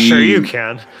might be... Sure you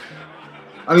can.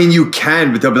 I mean, you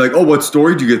can, but they'll be like, "Oh, what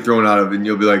story did you get thrown out of?" And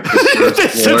you'll be like,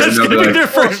 "That's going to be their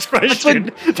first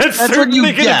question. That's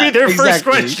certainly going to be their first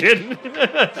question."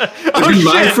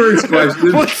 My first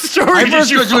question. What story did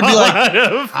you fall out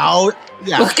of? How?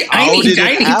 Yeah. Look, I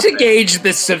need to gauge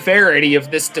the severity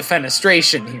of this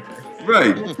defenestration here.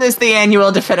 Right. This is the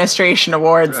annual defenestration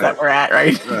awards that we're at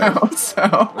right now.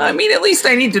 So, I mean, at least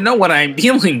I need to know what I'm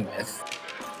dealing with.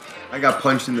 I got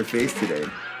punched in the face today.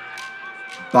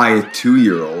 By a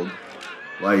 2-year-old,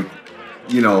 like,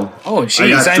 Oh, jeez! I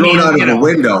got thrown out of a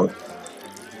window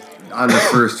on the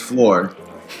first floor.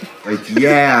 Like,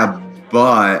 yeah,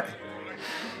 but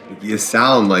you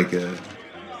sound like a.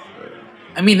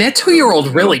 I mean, that 2-year-old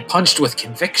really punched with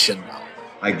conviction, though.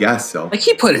 I guess so. Like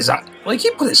he put his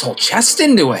whole chest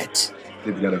into it.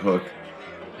 He's got a hook.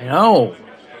 I know.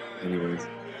 Anyways,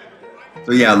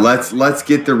 so yeah, let's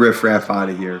get the riffraff out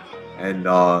of here and.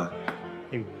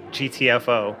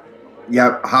 GTFO.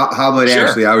 Yeah, how about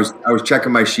Ashley? I was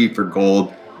checking my sheet for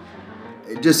gold.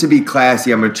 Just to be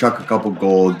classy, I'm gonna chuck a couple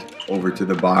gold over to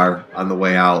the bar on the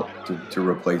way out to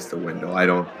replace the window.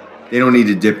 They don't need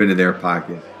to dip into their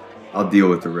pocket. I'll deal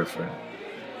with the riffraff.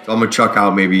 So I'm gonna chuck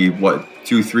out maybe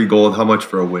 2-3 gold. How much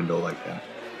for a window like that?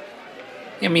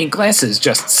 I mean, glass is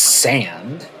just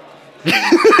sand.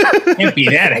 Can't be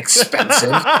that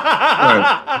expensive.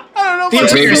 I don't know. The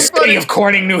entire city of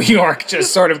Corning, New York,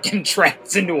 just sort of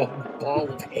contracts into a ball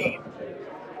of pain.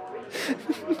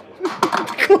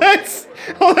 Glass.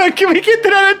 Hold on, can we get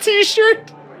that on a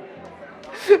T-shirt?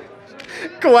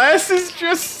 Glass is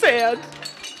just sand.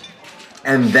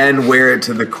 And then wear it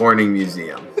to the Corning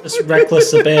Museum. Just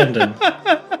reckless abandon.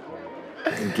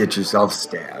 And get yourself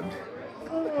stabbed.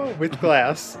 Oh, with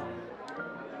glass.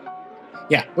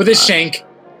 Yeah, with a shank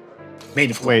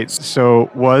made of glass. Wait, so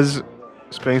was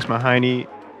Spanx Mahoney,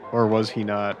 or was he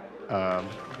not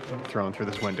thrown through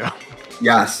this window.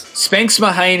 Yes. Spanx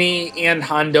Mahoney and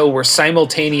Hondo were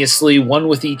simultaneously, one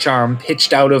with each arm,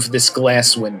 pitched out of this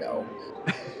glass window.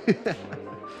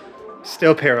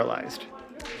 Still paralyzed.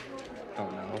 Oh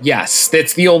no. Yes,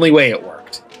 that's the only way it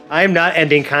worked. I am not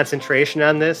ending concentration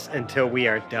on this until we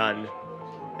are done.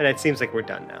 And it seems like we're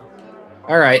done now.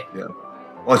 All right. Yeah.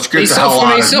 Let's get the hell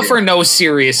out They of suffer here. no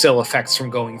serious ill effects from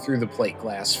going through the plate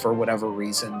glass for whatever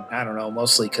reason. I don't know,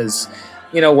 mostly because,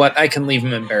 you know what, I can leave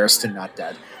them embarrassed and not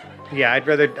dead. Yeah, I'd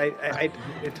rather...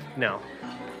 no.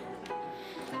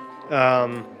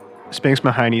 Spanx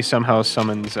Mahoney somehow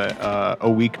summons a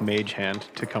weak mage hand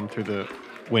to come through the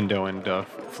window and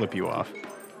flip you off.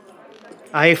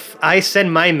 I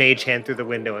send my mage hand through the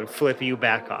window and flip you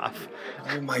back off.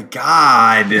 Oh my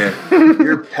god.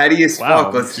 You're petty as Wow,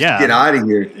 fuck. Let's yeah. just get out of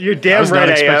here. You're I damn was right not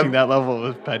I expecting am. that level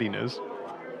of pettiness.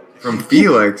 From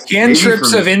Felix. maybe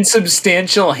Cantrips from- of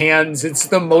insubstantial hands, it's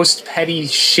the most petty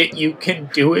shit you can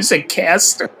do as a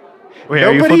caster. Wait,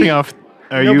 are you Nobody- flipping off?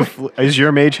 Is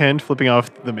your mage hand flipping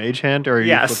off the mage hand, or are you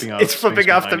Yes, flipping off? it's flipping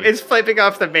Spanx off the Mahoney? it's flipping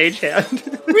off the mage hand.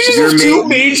 We just Your have two ma-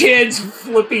 mage hands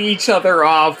flipping each other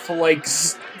off, like...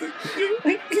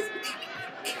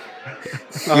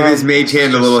 Give his mage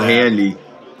hand a little sad. handy.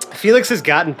 Felix has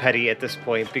gotten petty at this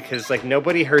point because like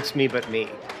nobody hurts me but me.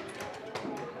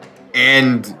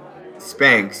 And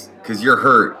Spanx, because you're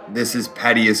hurt. This is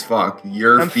petty as fuck.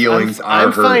 Your feelings are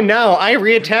I'm hurt. fine now. I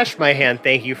reattached my hand,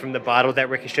 thank you, from the bottle that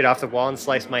ricocheted off the wall and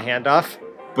sliced my hand off.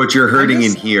 But you're hurting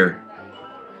in here.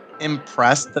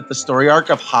 Impressed that the story arc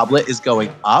of Hoblet is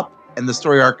going up and the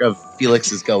story arc of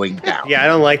Felix is going down. Yeah, I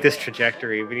don't like this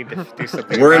trajectory. We need to do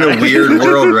something. We're in about a it. weird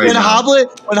world right When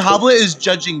now. Hoblet is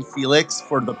judging Felix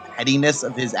for the pettiness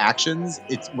of his actions,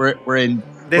 we're in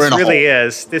This we're in a really hole.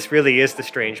 is. This really is the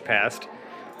strange past.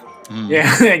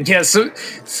 Yeah, yeah. So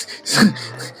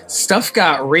stuff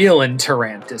got real in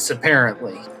Tarantus,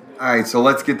 apparently. All right, so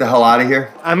let's get the hell out of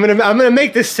here. I'm gonna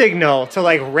make this signal to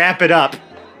like wrap it up.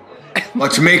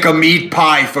 Let's make a meat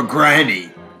pie for Granny.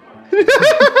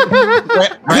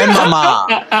 Grandmama.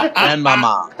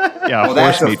 Yeah, Oh,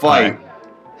 that's horse a meat fight.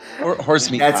 pie.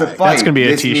 Horse meat That's a pie. fight. That's gonna be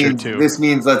a This t-shirt, means- too. This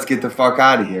means let's get the fuck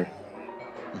out of here.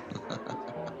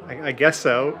 I guess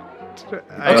so.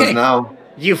 Okay. Now.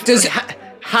 Does-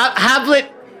 Hoblet?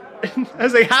 I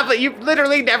was like, Hoblet, you've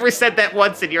literally never said that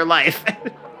once in your life.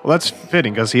 Well, that's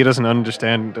fitting because he doesn't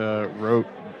understand rote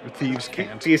thieves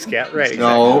can't. Thieves can't, right?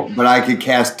 No, but I could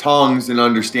cast tongues and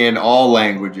understand all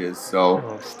languages, so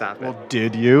Oh, stop it. Well,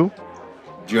 did you?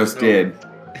 just did.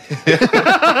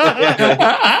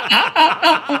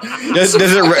 Does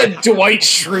it re- Dwight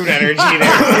Schrute energy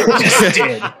there? Just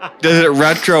did. Does it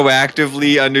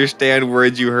retroactively understand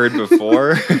words you heard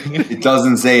before? It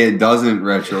doesn't say it doesn't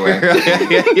retroact.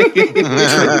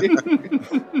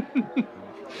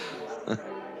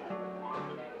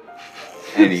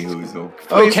 Anywho,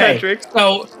 Please, Okay. Hedrick.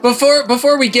 So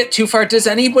before we get too far, does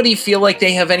anybody feel like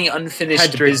they have any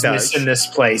unfinished Hedrick business does. in this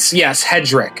place? Yes,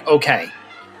 Hedrick. Okay.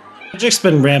 Hedrick's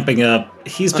been ramping up.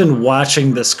 He's been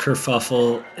watching this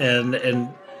kerfuffle and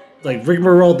like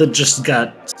rigmarole that just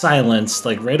got silenced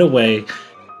like right away.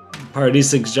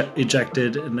 Parties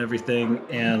ejected and everything,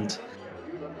 and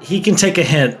he can take a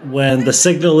hint when the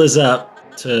signal is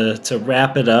up to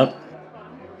wrap it up.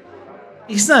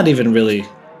 He's not even really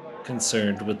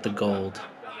concerned with the gold.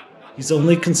 He's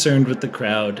only concerned with the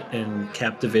crowd and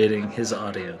captivating his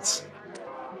audience.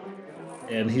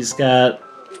 And he's got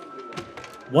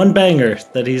one banger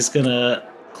that he's gonna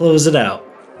close it out.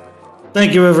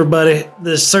 Thank you, everybody.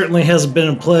 This certainly has been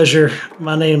a pleasure.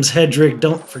 My name's Hedrick.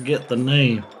 Don't forget the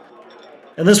name.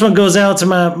 And this one goes out to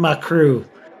my crew,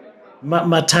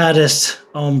 my tightest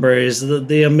hombres,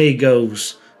 the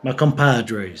amigos, my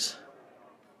compadres.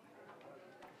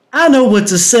 I know what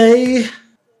to say.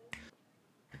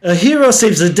 A hero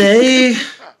saves the day,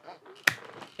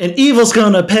 and evil's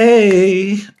gonna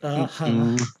pay.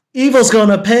 Evil's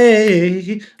gonna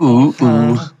pay.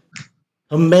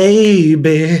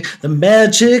 Maybe the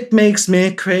magic makes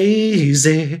me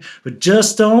crazy, but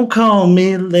just don't call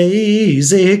me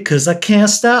lazy, 'cause I can't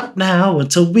stop now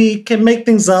until we can make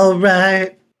things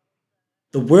alright.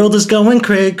 The world is going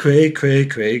cray, cray, cray,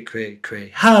 cray, cray,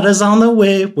 cray. Hotters on the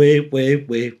way, way, way,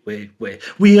 way, way, way.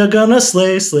 We are gonna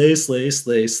slay, slay, slay,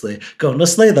 slay, slay. Gonna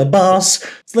slay the boss,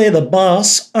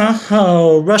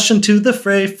 Rush into the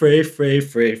fray, fray, fray,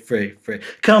 fray, fray, fray.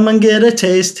 Come and get a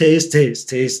taste, taste, taste,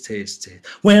 taste, taste, taste.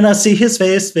 When I see his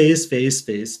face, face, face,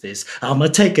 face, face, I'ma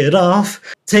take it off,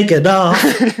 take it off.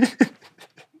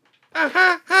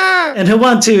 And he'll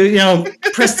want to,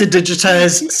 press to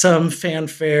digitize some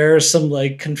fanfare, some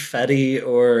like confetti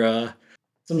or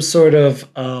some sort of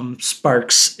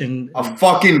sparks in A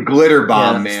fucking glitter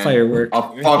bomb, man. firework.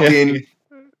 A fucking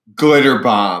glitter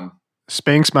bomb.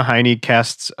 Spanx Mahoney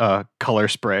casts color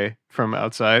spray from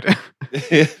outside.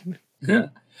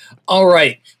 All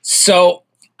right. So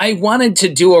I wanted to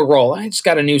do a roll. I just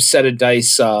got a new set of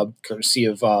dice, courtesy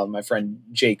of my friend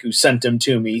Jake, who sent them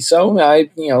to me. So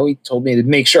he told me to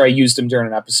make sure I used them during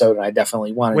an episode, and I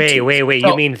definitely wanted to. Wait.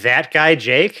 You mean that guy,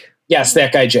 Jake? Yes,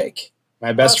 that guy, Jake.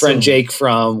 My best friend Jake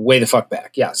from way the fuck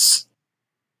back. Yes.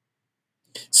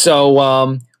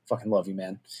 So, fucking love you,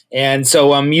 man. And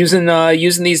so I'm using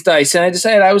these dice, and I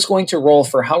decided I was going to roll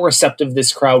for how receptive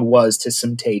this crowd was to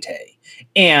some Tay-Tay.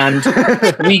 And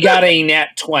we got a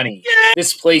nat 20.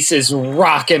 This place is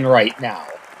rocking right now.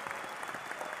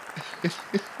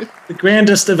 The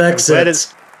grandest of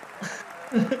exits.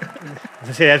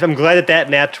 I'm glad that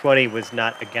nat 20 was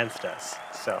not against us.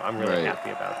 So I'm really happy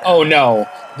about that. Oh no,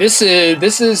 this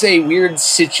is a weird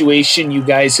situation you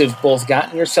guys have both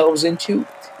gotten yourselves into,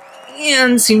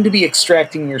 and seem to be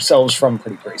extracting yourselves from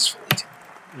pretty gracefully.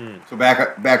 So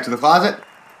back to the closet.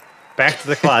 Back to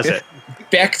the closet.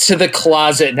 Back to the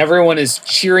closet, and everyone is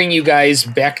cheering you guys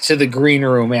back to the green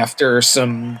room after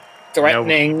some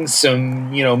threatening,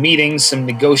 some meetings, some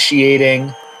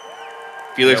negotiating.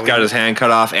 Felix got his hand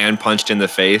cut off and punched in the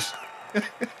face.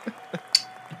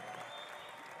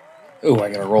 Oh,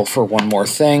 I gotta roll for one more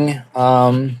thing.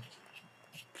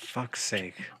 Fuck's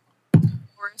sake.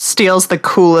 Steals the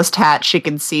coolest hat she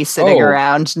can see sitting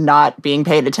around, not being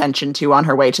paid attention to on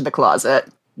her way to the closet.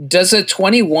 Does a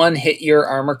 21 hit your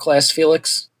armor class,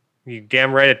 Felix? You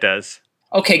damn right it does.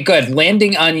 Okay, good.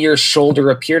 Landing on your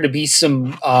shoulder appear to be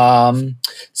some how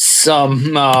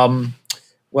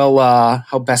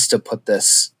best to put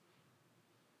this?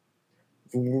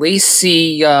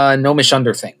 Lacy, gnomish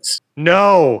under things.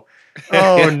 No.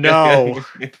 Oh no.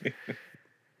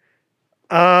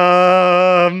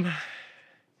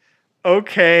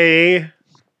 Okay.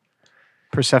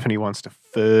 Persephone wants to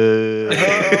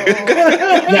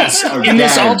Yes, in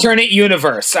this alternate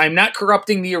universe, I'm not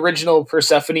corrupting the original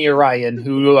Persephone Orion,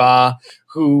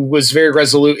 who was very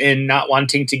resolute in not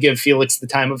wanting to give Felix the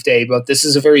time of day. But this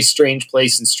is a very strange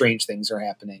place, and strange things are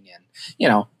happening. And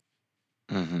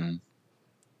Mm-hmm.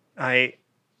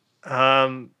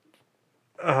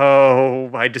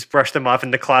 I just brushed them off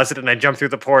in the closet and I jumped through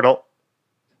the portal.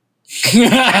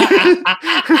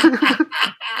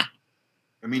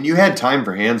 I mean, you had time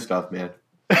for hand stuff, man.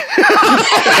 That's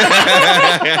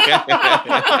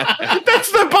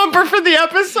the bumper for the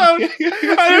episode.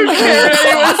 I don't care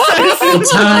what anyone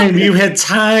says. You had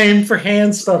time for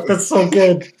hand stuff. That's so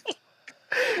good. That's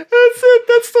it.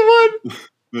 That's the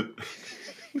one.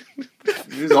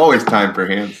 There's always time for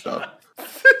hand stuff.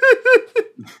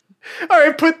 All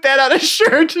right, put that on a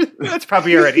shirt. That's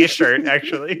probably already a shirt,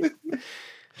 actually.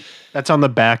 That's on the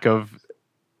back of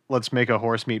let's make a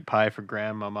horse meat pie for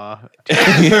grandmama.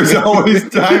 There's always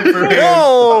time for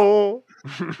hand.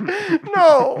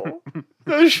 No.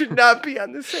 Those should not be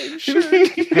on the same shirt.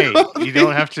 Hey, you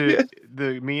don't have to.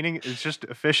 The meaning is just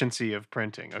efficiency of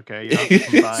printing, okay? You don't have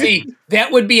to combine. See,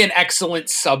 that would be an excellent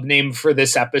sub-name for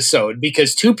this episode,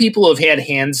 because two people have had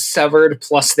hands severed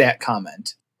plus that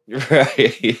comment.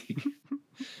 Right.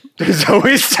 There's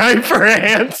always time for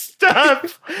hand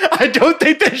stuff. I don't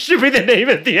think that should be the name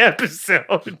of the episode.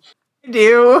 I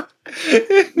do.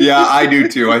 Yeah, I do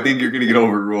too. I think you're going to get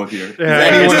overruled here. Does Yeah,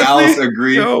 anyone else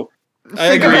agree? No. I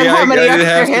Think agree. about how many it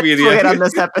has extra to be hits the we had on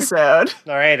this episode.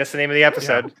 All right, that's the name of the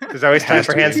episode. There's always time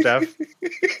for hand stuff.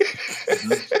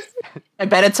 I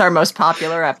bet it's our most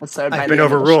popular episode. I've been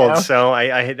overruled, so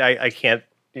I can't.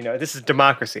 This is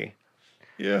democracy.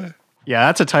 Yeah. Yeah,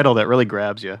 that's a title that really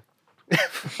grabs you.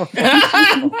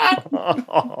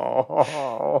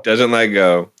 Doesn't let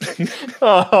go.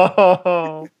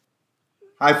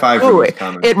 High five for this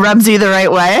comment. It rubs you the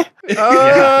right way.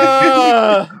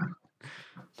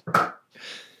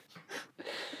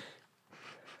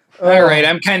 All right,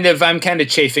 I'm kind of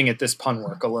chafing at this pun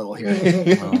work a little here.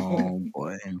 Oh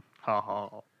boy.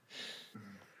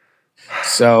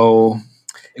 So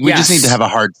We just need to have a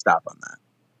hard stop on that.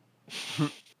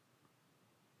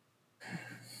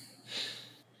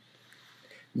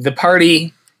 The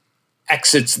party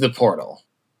exits the portal.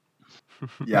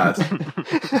 Yes.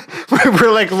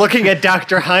 We're like looking at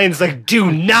Dr. Hines like,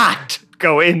 do not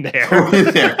go in there.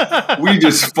 We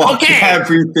just fucked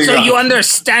everything so up. you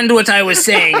understand what I was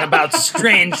saying about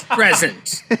strange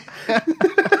present.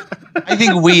 I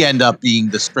think we end up being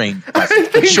the strange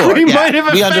present. But sure, we might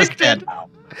have we affected- understand now.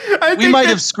 We might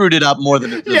have screwed it up more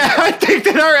than it really Yeah, I think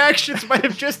that our actions might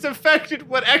have just affected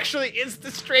what actually is the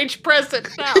strange present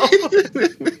now.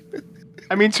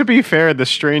 I mean, to be fair, the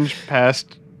strange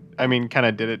past, kind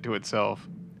of did it to itself.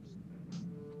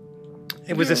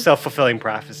 It was a self-fulfilling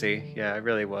prophecy. Yeah, it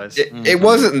really was. It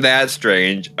wasn't that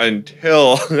strange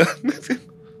until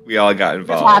we all got It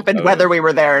involved. happened whether we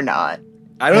were there or not.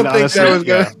 I don't think honestly,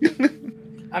 that was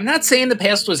good. I'm not saying the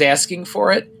past was asking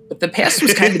for it, but the past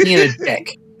was kind of being a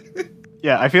dick.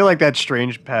 Yeah, I feel like that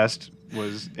strange past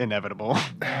was inevitable.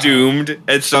 Doomed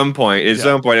at some point. At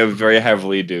some point, it was very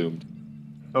heavily doomed.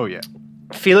 Oh, yeah.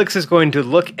 Felix is going to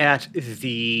look at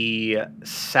the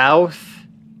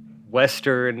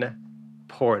southwestern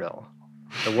portal,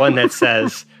 the one that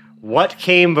says, "What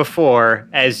came before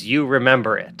as you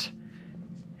remember it?"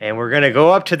 And we're going to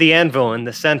go up to the anvil in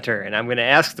the center, and I'm going to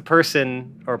ask the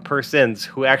person or persons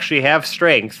who actually have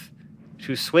strength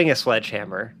to swing a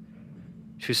sledgehammer,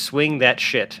 to swing that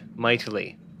shit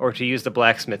mightily, or to use the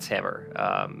blacksmith's hammer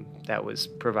that was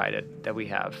provided, that we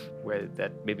have,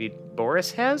 that maybe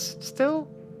Boris has still?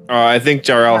 I think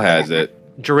Jarrell has it.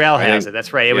 Jarrell has it,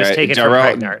 that's right. It was taken from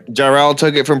Pregnart. Jarrell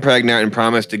took it from Pregnart and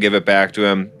promised to give it back to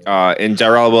him. And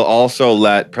Jarrell will also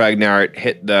let Pregnart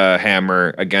hit the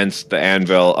hammer against the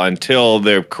anvil until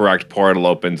the correct portal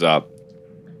opens up,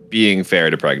 being fair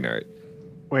to Pregnart.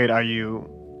 Wait, are you...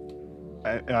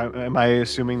 am I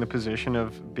assuming the position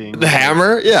of being... The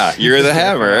hammer? Yeah, you're the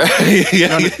hammer.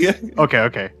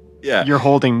 Okay. Yeah. You're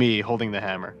holding the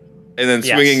hammer. And then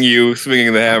swinging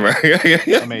the hammer.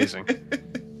 Amazing.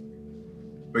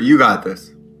 But you got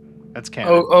this. That's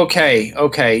canon. Oh,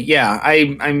 okay. Yeah,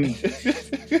 I'm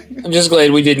just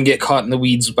glad we didn't get caught in the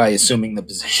weeds by assuming the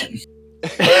position.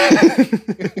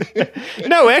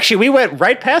 No, actually, we went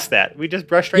right past that. We just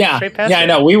brushed straight past that. Yeah, I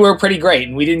know. We were pretty great,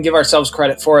 and we didn't give ourselves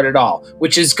credit for it at all,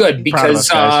 which is good because,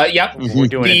 We're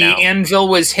doing it now. The anvil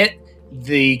was hit,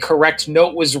 the correct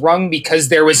note was rung because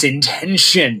there was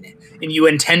intention, and you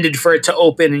intended for it to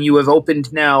open, and you have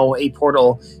opened now a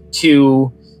portal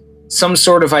to some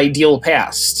sort of ideal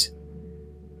past.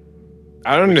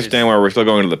 I don't understand why we're still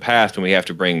going to the past when we have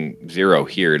to bring Zero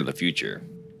here to the future.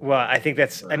 Well, I think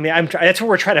that's what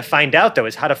we're trying to find out, though,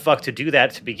 is how the fuck to do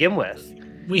that to begin with.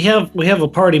 We have a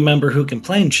party member who can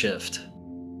plane shift.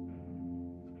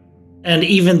 And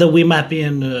even though we might be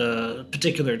in a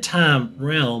particular time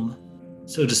realm,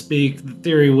 so to speak, the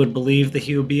theory would believe that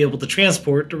he would be able to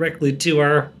transport directly to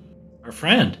our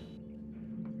friend.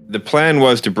 The plan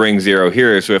was to bring Zero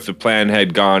here, so if the plan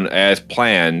had gone as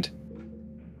planned,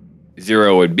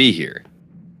 Zero would be here.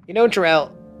 You know,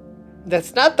 Jarrell,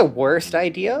 that's not the worst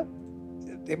idea.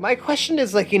 My question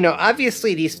is,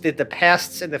 obviously the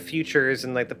pasts and the futures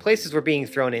and the places we're being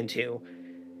thrown into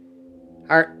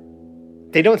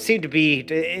they don't seem to be,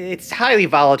 it's highly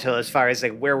volatile as far as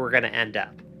where we're going to end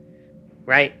up,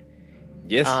 right?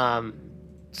 Yes.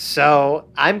 So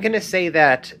I'm going to say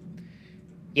that,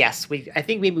 yes, I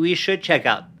think maybe we should check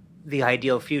out the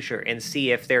ideal future and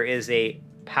see if there is a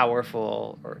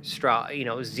powerful or strong,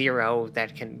 Zero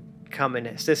that can come and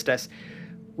assist us.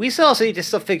 We still also need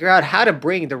to figure out how to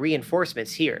bring the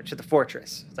reinforcements here to the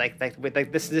fortress. I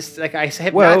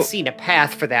have not seen a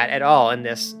path for that at all in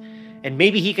this, and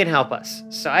maybe he can help us.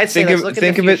 So I'd say let's look at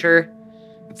the future.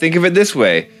 Think of it this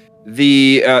way: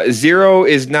 the Zero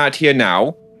is not here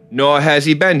now, nor has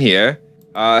he been here.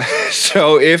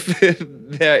 So if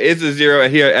there is a Zero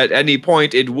here at any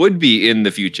point, it would be in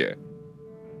the future.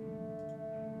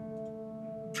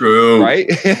 True.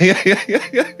 Right?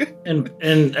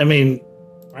 And I mean,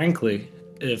 frankly,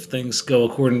 if things go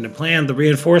according to plan, the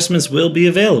reinforcements will be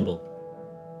available.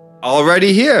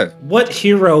 Already here. What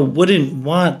hero wouldn't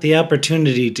want the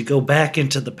opportunity to go back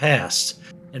into the past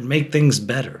and make things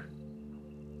better?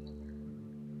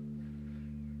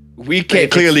 We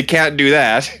clearly can't do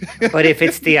that. But if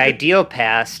it's the ideal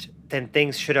past, then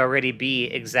things should already be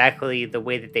exactly the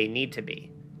way that they need to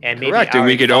be. And maybe correct, and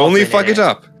we could only fuck it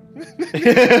up.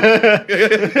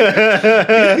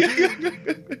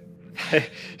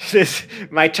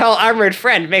 My tall armored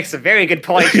friend makes a very good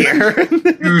point here.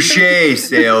 Touché,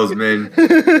 salesman.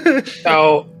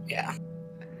 So, yeah.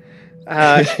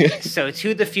 So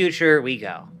to the future we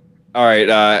go. All right,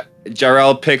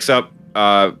 Jarrell picks up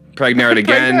Pregnart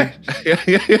again.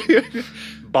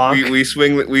 Bonk. We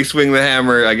swing the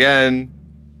hammer again.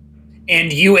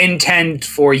 And you intend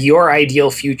for your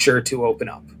ideal future to open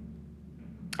up.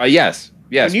 Yes.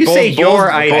 When you say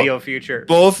your ideal future.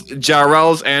 Both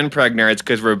Jarrell's and Pregnart's,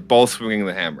 because we're both swinging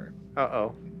the hammer.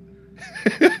 Uh-oh.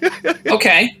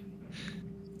 Okay.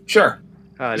 Sure.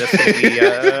 That's going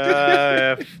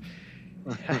to be...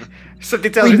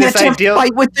 something tells me We this get to ideal...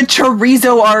 fight with the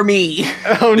chorizo army.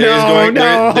 Oh,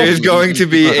 no, There's going to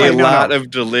be a lot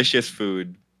of delicious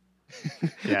food.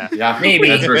 Yeah, Maybe.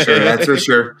 That's for sure. That's for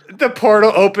sure. The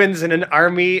portal opens and an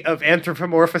army of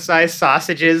anthropomorphized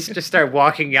sausages just start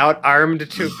walking out armed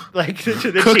to the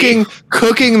chief.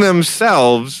 Cooking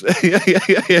themselves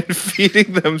and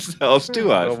feeding themselves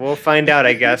to us. Well, we'll find out,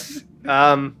 I guess.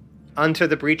 Onto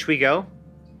the breach we go.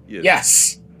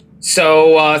 Yes.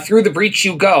 So through the breach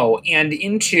you go, and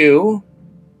into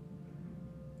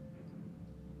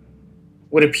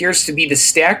what appears to be the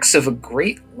stacks of a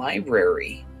great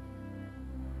library.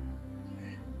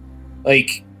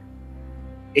 Like,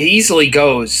 it easily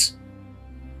goes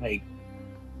like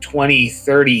 20,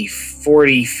 30,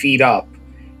 40 feet up.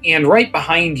 And right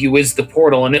behind you is the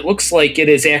portal, and it looks like it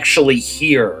is actually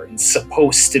here and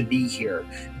supposed to be here.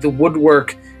 The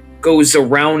woodwork goes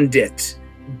around it,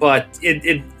 but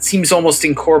it seems almost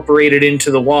incorporated into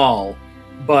the wall.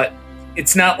 But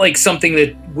it's not like something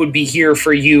that would be here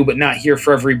for you, but not here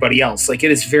for everybody else. Like, it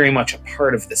is very much a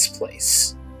part of this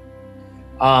place.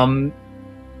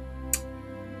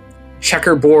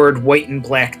 Checkerboard white and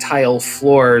black tile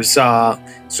floors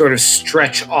sort of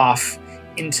stretch off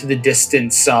into the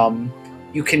distance.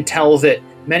 You can tell that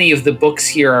many of the books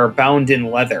here are bound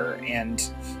in leather, and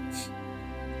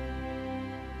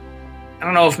I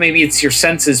don't know if maybe it's your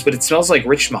senses, but it smells like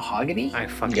rich mahogany. I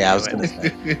was gonna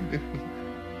say.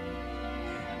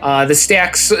 The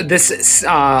stacks, this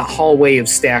hallway of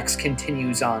stacks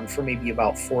continues on for maybe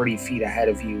about 40 feet ahead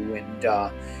of you,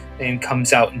 and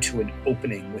comes out into an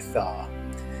opening with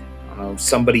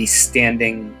somebody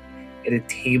standing at a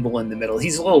table in the middle.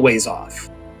 He's a little ways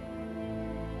off.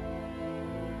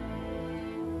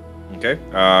 Okay.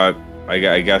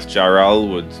 I guess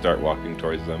Jarrell would start walking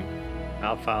towards them.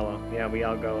 I'll follow. Yeah, we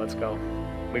all go. Let's go.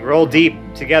 We roll deep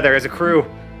together as a crew.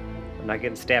 I'm not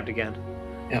getting stabbed again.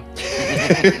 Yep.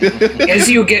 As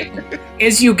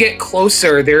you get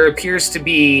closer, there appears to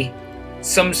be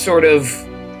some sort of.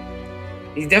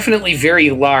 He's definitely very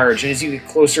large, and as you get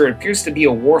closer, it appears to be a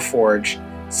warforge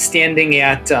standing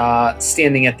at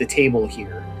the table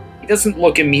here. He doesn't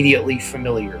look immediately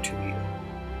familiar to you.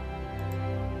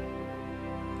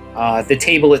 The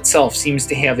table itself seems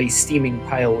to have a steaming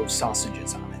pile of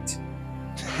sausages on it.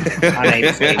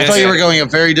 I thought you were going a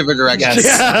very different direction.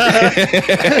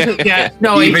 Yes. Yeah,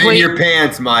 no, Even in your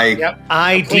pants, Mike. Yep.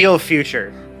 Ideal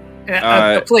future.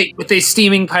 A plate with a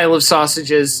steaming pile of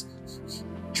sausages.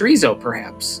 Chorizo,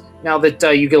 perhaps. Now that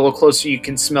you get a little closer, you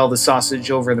can smell the sausage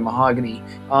over the mahogany.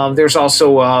 There's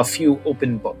also a few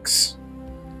open books.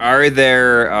 Are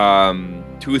there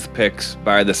toothpicks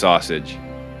by the sausage?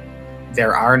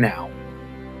 There are now.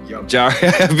 Yep.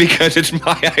 Because it's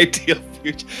my ideal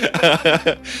future.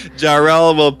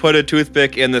 Jarrell will put a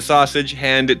toothpick in the sausage,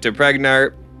 hand it to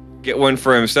Pregnart, get one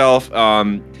for himself.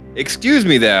 Excuse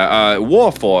me there,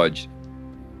 Warforged.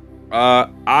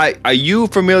 Are you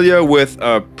familiar with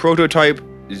Prototype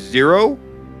 0?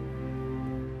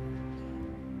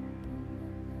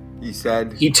 He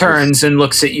said. He turns and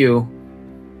looks at you.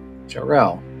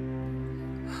 Jarrell.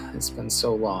 It's been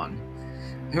so long.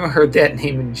 I haven't heard that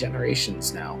name in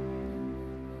generations now.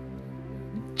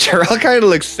 Jarrell kind of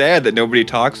looks sad that nobody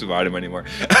talks about him anymore.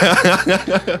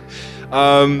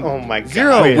 Oh my god.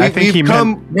 Zero. Wait, I think he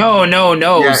No,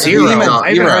 Yeah, Zero. he meant I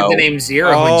haven't heard the name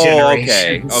Zero in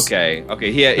generations. Okay.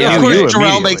 Yeah, of course,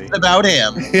 Jarrell makes it about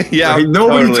him. Yeah, Like,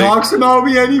 nobody totally. talks about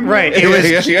me anymore. Right. It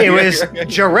was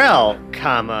Jarrell,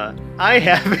 comma. I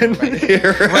haven't.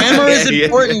 Grammar is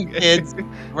important, kids.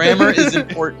 Grammar is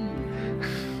important.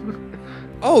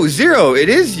 Oh, Zero, it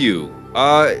is you.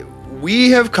 We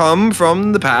have come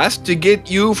from the past to get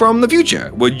you from the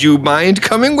future. Would you mind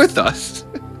coming with us?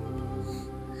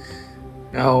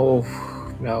 No,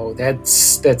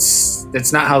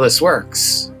 that's not how this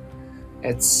works.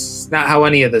 It's not how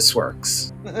any of this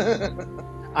works.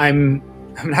 I'm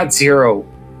not Zero,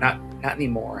 not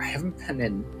anymore. I haven't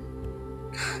been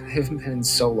in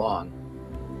so long.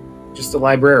 Just a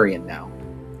librarian now.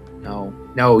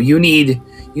 No, you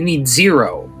need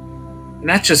Zero.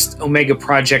 Not just Omega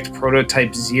Project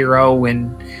Prototype 0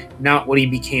 and not what he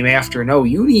became after. No,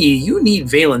 you need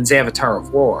Valen's Avatar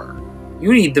of War.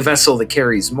 You need the vessel that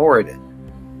carries Moradin.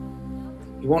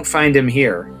 You won't find him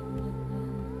here.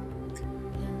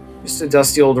 Just a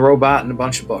dusty old robot and a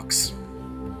bunch of books.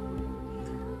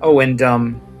 Oh, and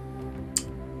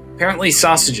apparently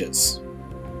sausages.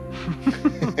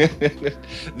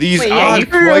 These Wait, are you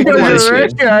quite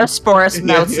delicious. your Sporus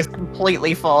mouth is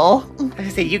completely full. I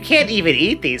say, you can't even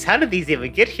eat these. How did these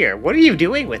even get here? What are you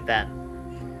doing with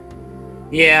them?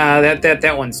 Yeah,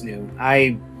 that one's new.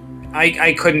 I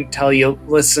couldn't tell you.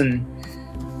 Listen,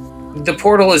 the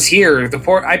portal is here.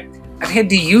 I've had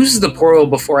to use the portal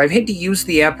before. I've had to use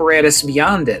the apparatus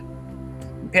beyond it.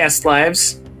 In past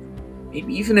lives,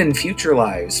 maybe even in future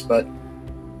lives, but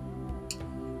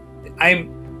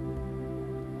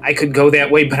I could go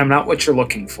that way, but I'm not what you're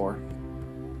looking for.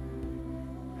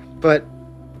 But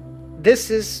this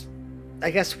is,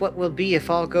 I guess, what will be if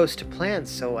all goes to plan.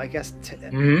 So I guess.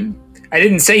 I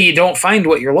didn't say you don't find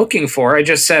what you're looking for. I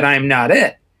just said I'm not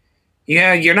it.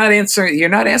 Yeah, you're not answering. You're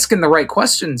not asking the right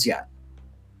questions yet.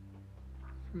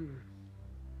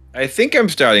 I think I'm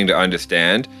starting to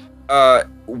understand.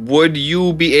 Would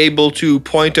you be able to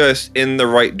point us in the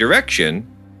right direction?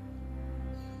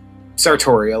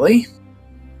 Sartorially.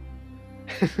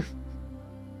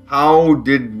 How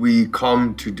did we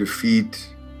come to defeat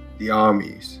the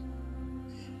armies?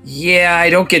 Yeah, I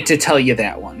don't get to tell you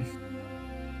that one.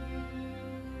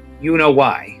 You know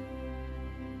why,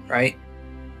 right?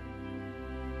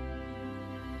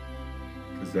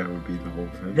 Because that would be the whole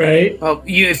thing. Right. Well,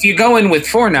 if you go in with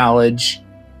foreknowledge,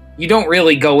 you don't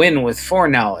really go in with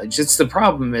foreknowledge. It's the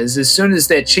problem is, as soon as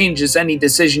that changes any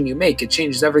decision you make, it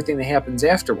changes everything that happens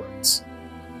afterwards.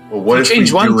 Well, what if you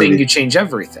change one thing, you change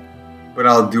everything. But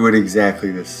I'll do it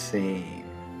exactly the same.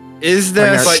 Is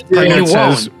that?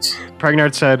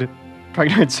 Pregnard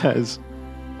says.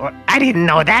 Well, I didn't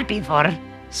know that before,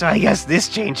 so I guess this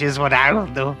changes what I will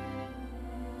do.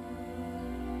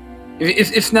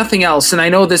 If nothing else, and I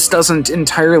know this doesn't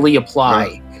entirely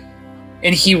apply,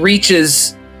 and he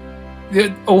reaches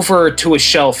over to a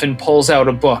shelf and pulls out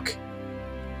a book.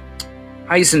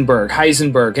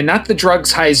 Heisenberg, and not the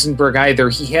drugs Heisenberg either.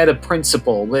 He had a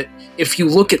principle that if you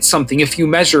look at something, if you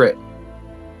measure it,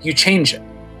 you change it.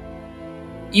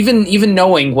 Even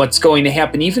knowing what's going to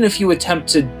happen, even if you attempt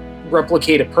to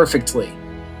replicate it perfectly,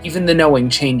 even the knowing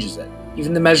changes it.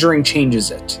 Even the measuring changes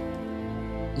it.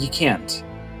 You can't.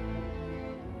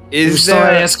 Is there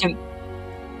asking?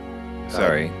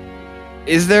 Sorry.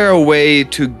 Is there a way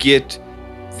to get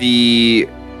the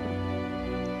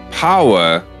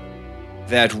power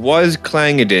that was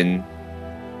Clangeddon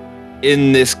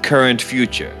in this current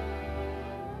future?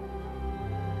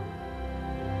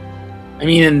 I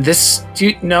mean, in this,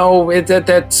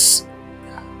 that's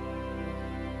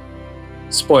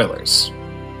spoilers.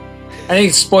 I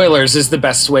think spoilers is the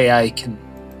best way I can.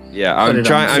 Yeah, I'm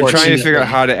trying to figure out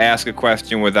how to ask a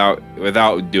question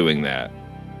without doing that,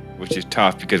 which is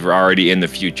tough because we're already in the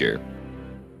future.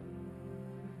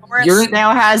 Boris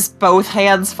now has both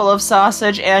hands full of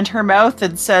sausage and her mouth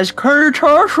and says, "Can you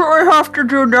tell us what we have to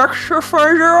do next,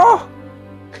 Fazio?"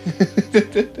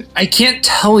 I can't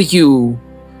tell you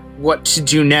what to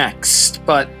do next,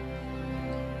 but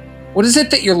what is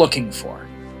it that you're looking for?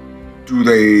 Do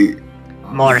they...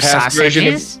 More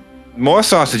sausages? More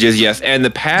sausages, yes, and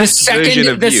the past version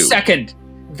of you.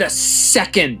 The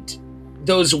second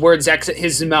those words exit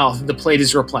his mouth, the plate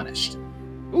is replenished.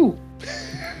 Ooh.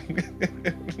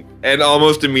 And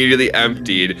almost immediately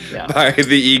emptied by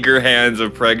the eager hands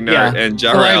of Pregnard and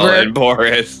Jarrell and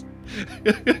Boris.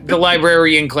 The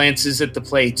librarian glances at the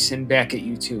plate and back at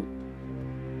you two.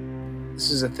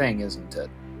 This is a thing, isn't it?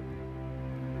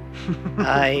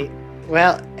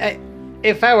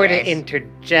 If I were to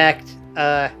interject,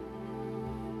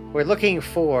 we're looking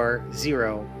for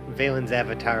Zero, Valen's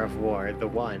Avatar of War, the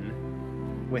one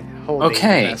with holding the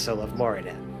vessel of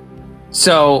Moradin.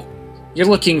 So, you're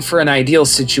looking for an ideal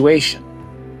situation.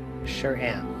 Sure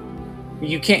am.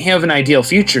 You can't have an ideal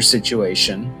future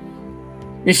situation.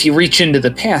 If you reach into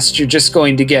the past, you're just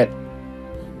going to get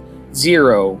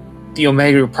Zero, the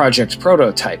Omega Project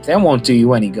prototype. That won't do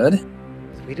you any good.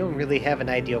 We don't really have an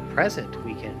ideal present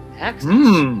we can access.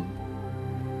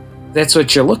 That's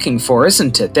what you're looking for,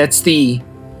 isn't it? That's the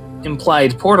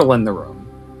implied portal in the room.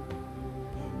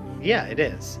 Yeah, it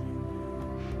is.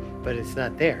 But it's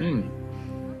not there.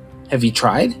 Have you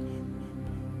tried?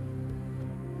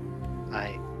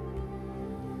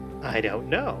 I don't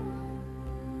know.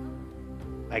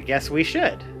 I guess we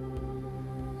should.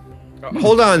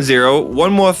 Hold on, Zero.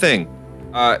 One more thing.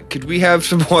 Could we have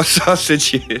some more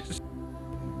sausages?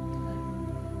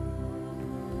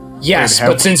 Yes,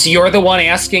 but since you're the one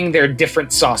asking, they're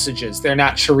different sausages. They're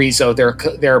not chorizo.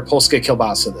 They're Polska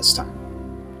kielbasa this time.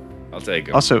 I'll take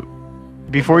them. Also,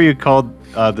 before you called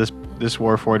this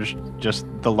Warforged just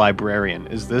the librarian,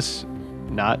 is this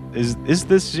not? Is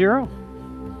this Zero?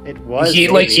 It was.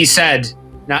 Like he said,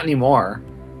 not anymore.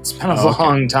 It's been a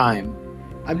long time.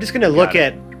 I'm just gonna look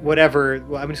at whatever.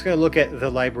 Well, I'm just gonna look at the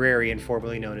librarian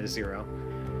formerly known as Zero,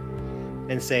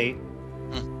 and say,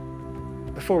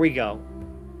 before we go,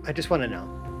 I just want to know: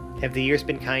 have the years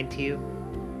been kind to you?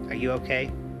 Are you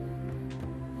okay?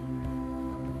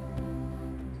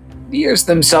 The years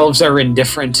themselves are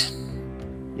indifferent.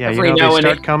 Yeah, they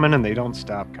start coming and they don't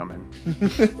stop coming.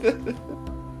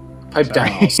 Pipe down,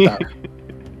 All-Star.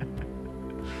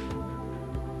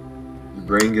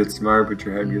 brain gets smart, but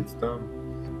your head gets dumb.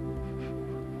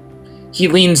 He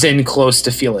leans in close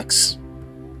to Felix.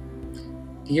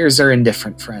 The years are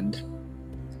indifferent, friend.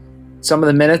 Some of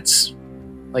the minutes,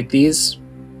 like these,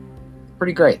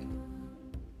 pretty great.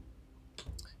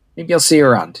 Maybe I'll see you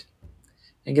around.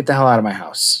 And get the hell out of my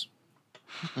house.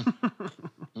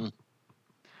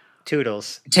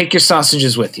 Toodles. Take your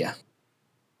sausages with you.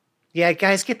 Yeah,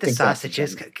 guys, get the Think that's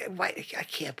sausages. Why, I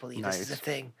can't believe this is a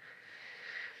thing.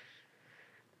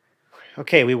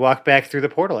 Okay, we walk back through the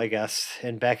portal, I guess,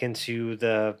 and back into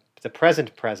the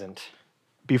present.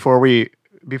 Before he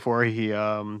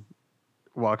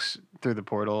walks through the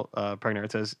portal,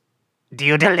 Pregnard says, Do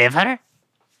you deliver?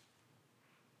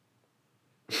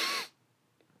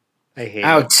 I hate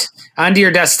Out. it. Onto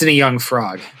your destiny, young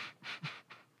frog.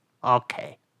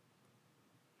 Okay.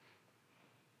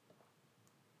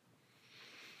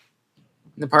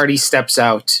 The party steps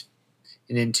out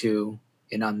and into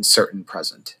an uncertain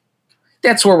present.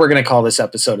 That's what we're going to call this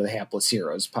episode of the Hapless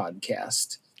Heroes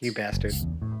podcast. You bastard.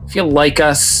 If you like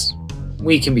us,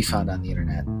 we can be found on the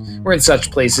internet. We're in such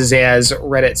places as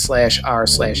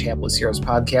Reddit/r/Hapless Heroes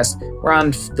podcast. We're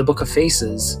on the Book of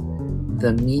Faces,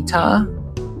 the Meter.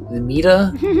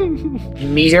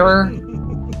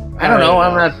 I don't know.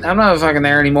 I'm not fucking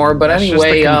there anymore. But That's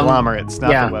anyway, just the conglomerate. It's not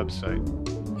yeah. the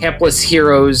website. Hapless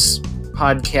Heroes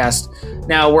podcast.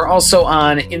 Now we're also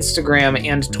on Instagram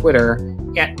and Twitter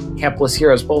at Hapless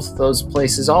Heroes. Both of those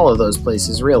places, all of those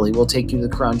places, really, will take you to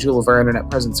the crown jewel of our internet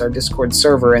presence, our Discord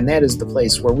server, and that is the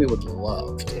place where we would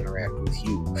love to interact with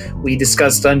you. We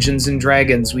discuss Dungeons and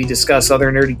Dragons, we discuss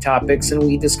other nerdy topics, and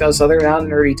we discuss other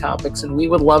non-nerdy topics, and we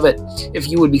would love it if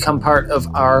you would become part of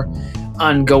our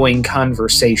ongoing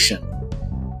conversation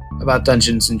about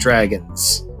Dungeons and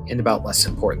Dragons and about less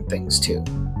important things too.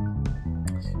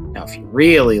 Now, if you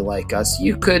really like us,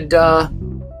 you could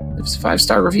leave us a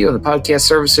 5-star review on the podcast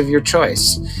service of your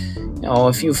choice. You know,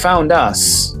 if you found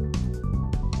us,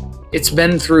 it's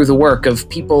been through the work of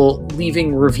people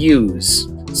leaving reviews,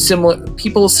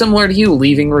 people similar to you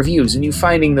leaving reviews, and you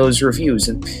finding those reviews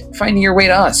and finding your way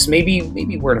to us. Maybe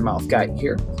word of mouth got you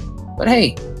here, but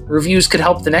hey, reviews could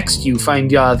help the next you find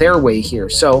their way here.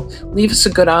 So leave us a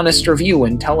good, honest review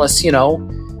and tell us,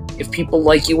 if people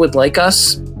like you would like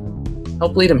us,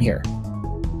 help lead them here.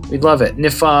 We'd love it. And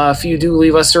if you do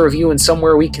leave us a review and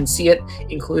somewhere we can see it,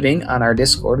 including on our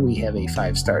Discord, we have a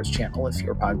 5-stars channel. If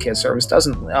your podcast service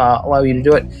doesn't allow you to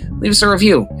do it, leave us a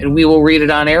review and we will read it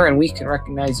on air and we can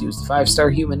recognize you as the 5-star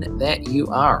human that you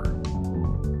are.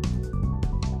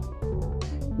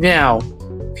 Now,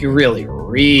 if you really,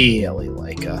 really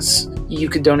like us, you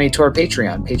could donate to our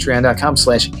Patreon,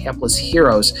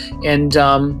 patreon.com/haplessheroes. And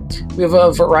we have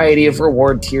a variety of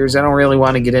reward tiers. I don't really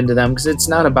want to get into them because it's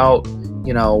not about,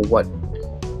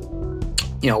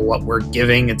 what we're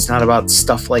giving. It's not about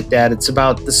stuff like that. It's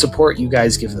about the support you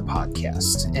guys give the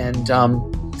podcast. And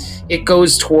it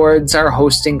goes towards our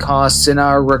hosting costs and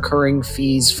our recurring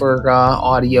fees for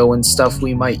audio and stuff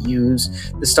we might use,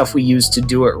 the stuff we use to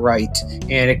do it right.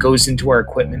 And it goes into our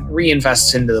equipment,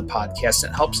 reinvests into the podcast,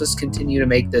 and helps us continue to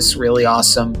make this really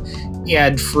awesome,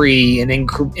 ad-free, and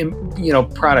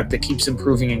product that keeps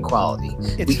improving in quality.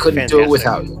 We couldn't do it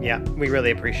without you. Yeah, we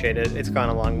really appreciate it. It's gone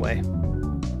a long way.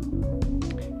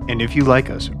 And if you like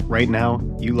us, right now,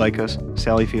 you like us,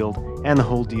 Sally Field, and the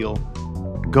whole deal,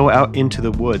 go out into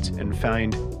the woods and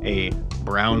find a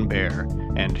brown bear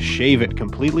and shave it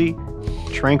completely,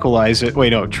 tranquilize it. Wait,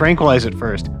 no, tranquilize it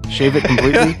first. Shave it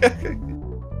completely.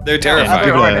 They're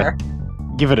terrifying.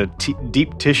 Give it a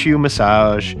deep tissue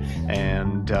massage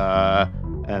and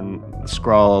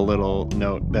scrawl a little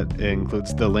note that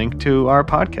includes the link to our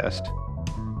podcast.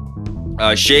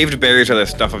 Shaved berries are the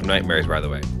stuff of nightmares, by the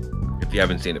way, if you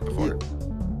haven't seen it before.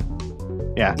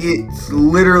 Yeah. It's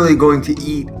literally going to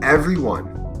eat everyone.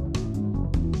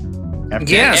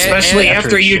 Especially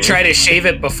after you try to shave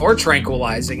it before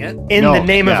tranquilizing it. In the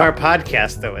name of our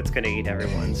podcast, though, it's going to eat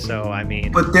everyone. So, I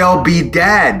mean... But they'll be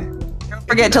dead. Don't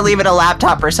forget to leave it a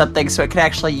laptop or something so it can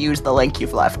actually use the link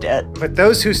you've left it. But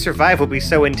those who survive will be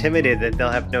so intimidated that they'll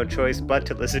have no choice but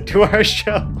to listen to our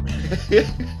show.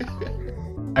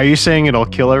 Are you saying it'll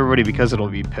kill everybody because it'll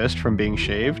be pissed from being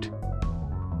shaved?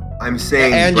 I'm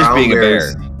saying and just being a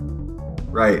bear.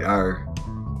 Right,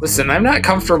 Listen, I'm not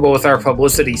comfortable with our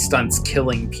publicity stunts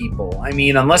killing people. I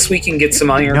mean, unless we can get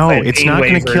some iron. No, it's not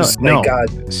going to kill. No,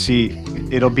 God. See,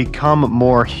 it'll become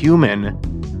more human.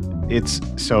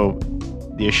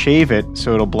 You shave it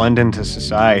so it'll blend into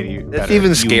society. That's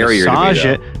even scarier. Massage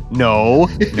it. No,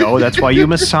 that's why you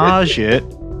massage it.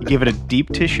 You give it a deep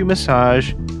tissue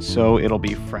massage so it'll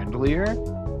be friendlier,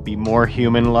 be more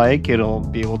human-like. It'll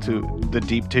be able to. The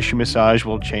deep tissue massage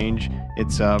will change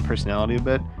its personality a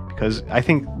bit, because I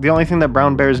think the only thing that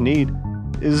brown bears need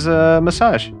is a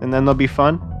massage, and then they'll be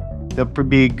fun. They'll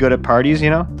be good at parties, you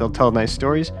know. They'll tell nice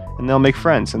stories, and they'll make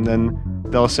friends, and then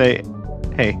they'll say,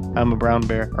 "Hey, I'm a brown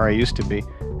bear, or I used to be,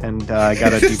 and I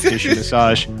got a deep tissue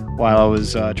massage while I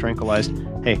was tranquilized.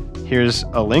 Hey, here's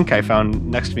a link I found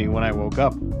next to me when I woke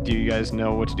up. Do you guys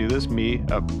know what to do this? Me,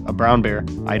 a brown bear,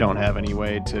 I don't have any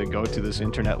way to go to this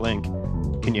internet link.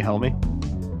 Can you help me?"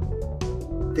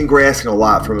 I think we're asking a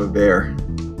lot from a bear.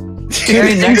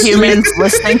 Very next humans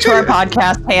listening to our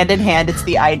podcast hand in hand. It's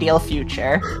the ideal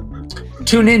future.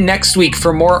 Tune in next week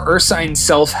for more Ursine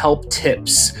self-help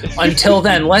tips. Until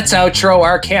then, let's outro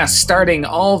our cast, starting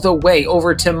all the way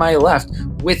over to my left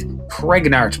with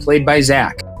Pregnart, played by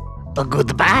Zach.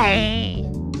 Goodbye.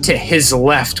 To his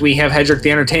left, we have Hedrick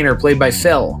the Entertainer, played by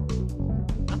Phil.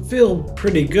 I feel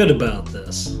pretty good about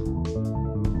this.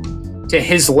 To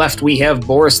his left, we have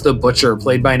Boris the Butcher,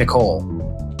 played by Nicole.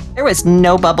 There was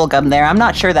no bubblegum there. I'm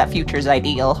not sure that future's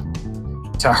ideal.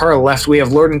 To her left, we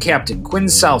have Lord and Captain Quinn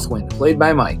Southwind, played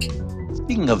by Mike.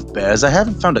 Speaking of bears, I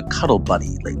haven't found a cuddle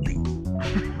buddy lately.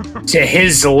 To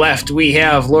his left, we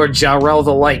have Lord Jarrell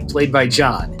the Light, played by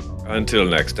John. Until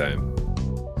next time.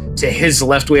 To his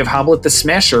left, we have Hoblet the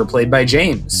Smasher, played by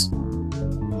James.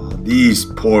 These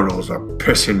portals are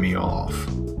pissing me off.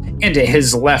 And to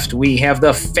his left, we have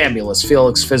the fabulous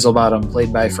Felix Fizzlebottom,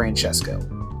 played by Francesco.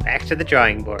 Back to the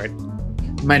drawing board.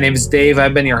 My name is Dave.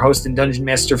 I've been your host and Dungeon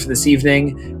Master for this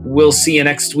evening. We'll see you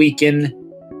next week in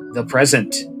the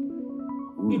present.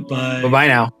 Goodbye. Bye-bye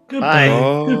now. Goodbye.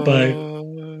 Bye. Goodbye.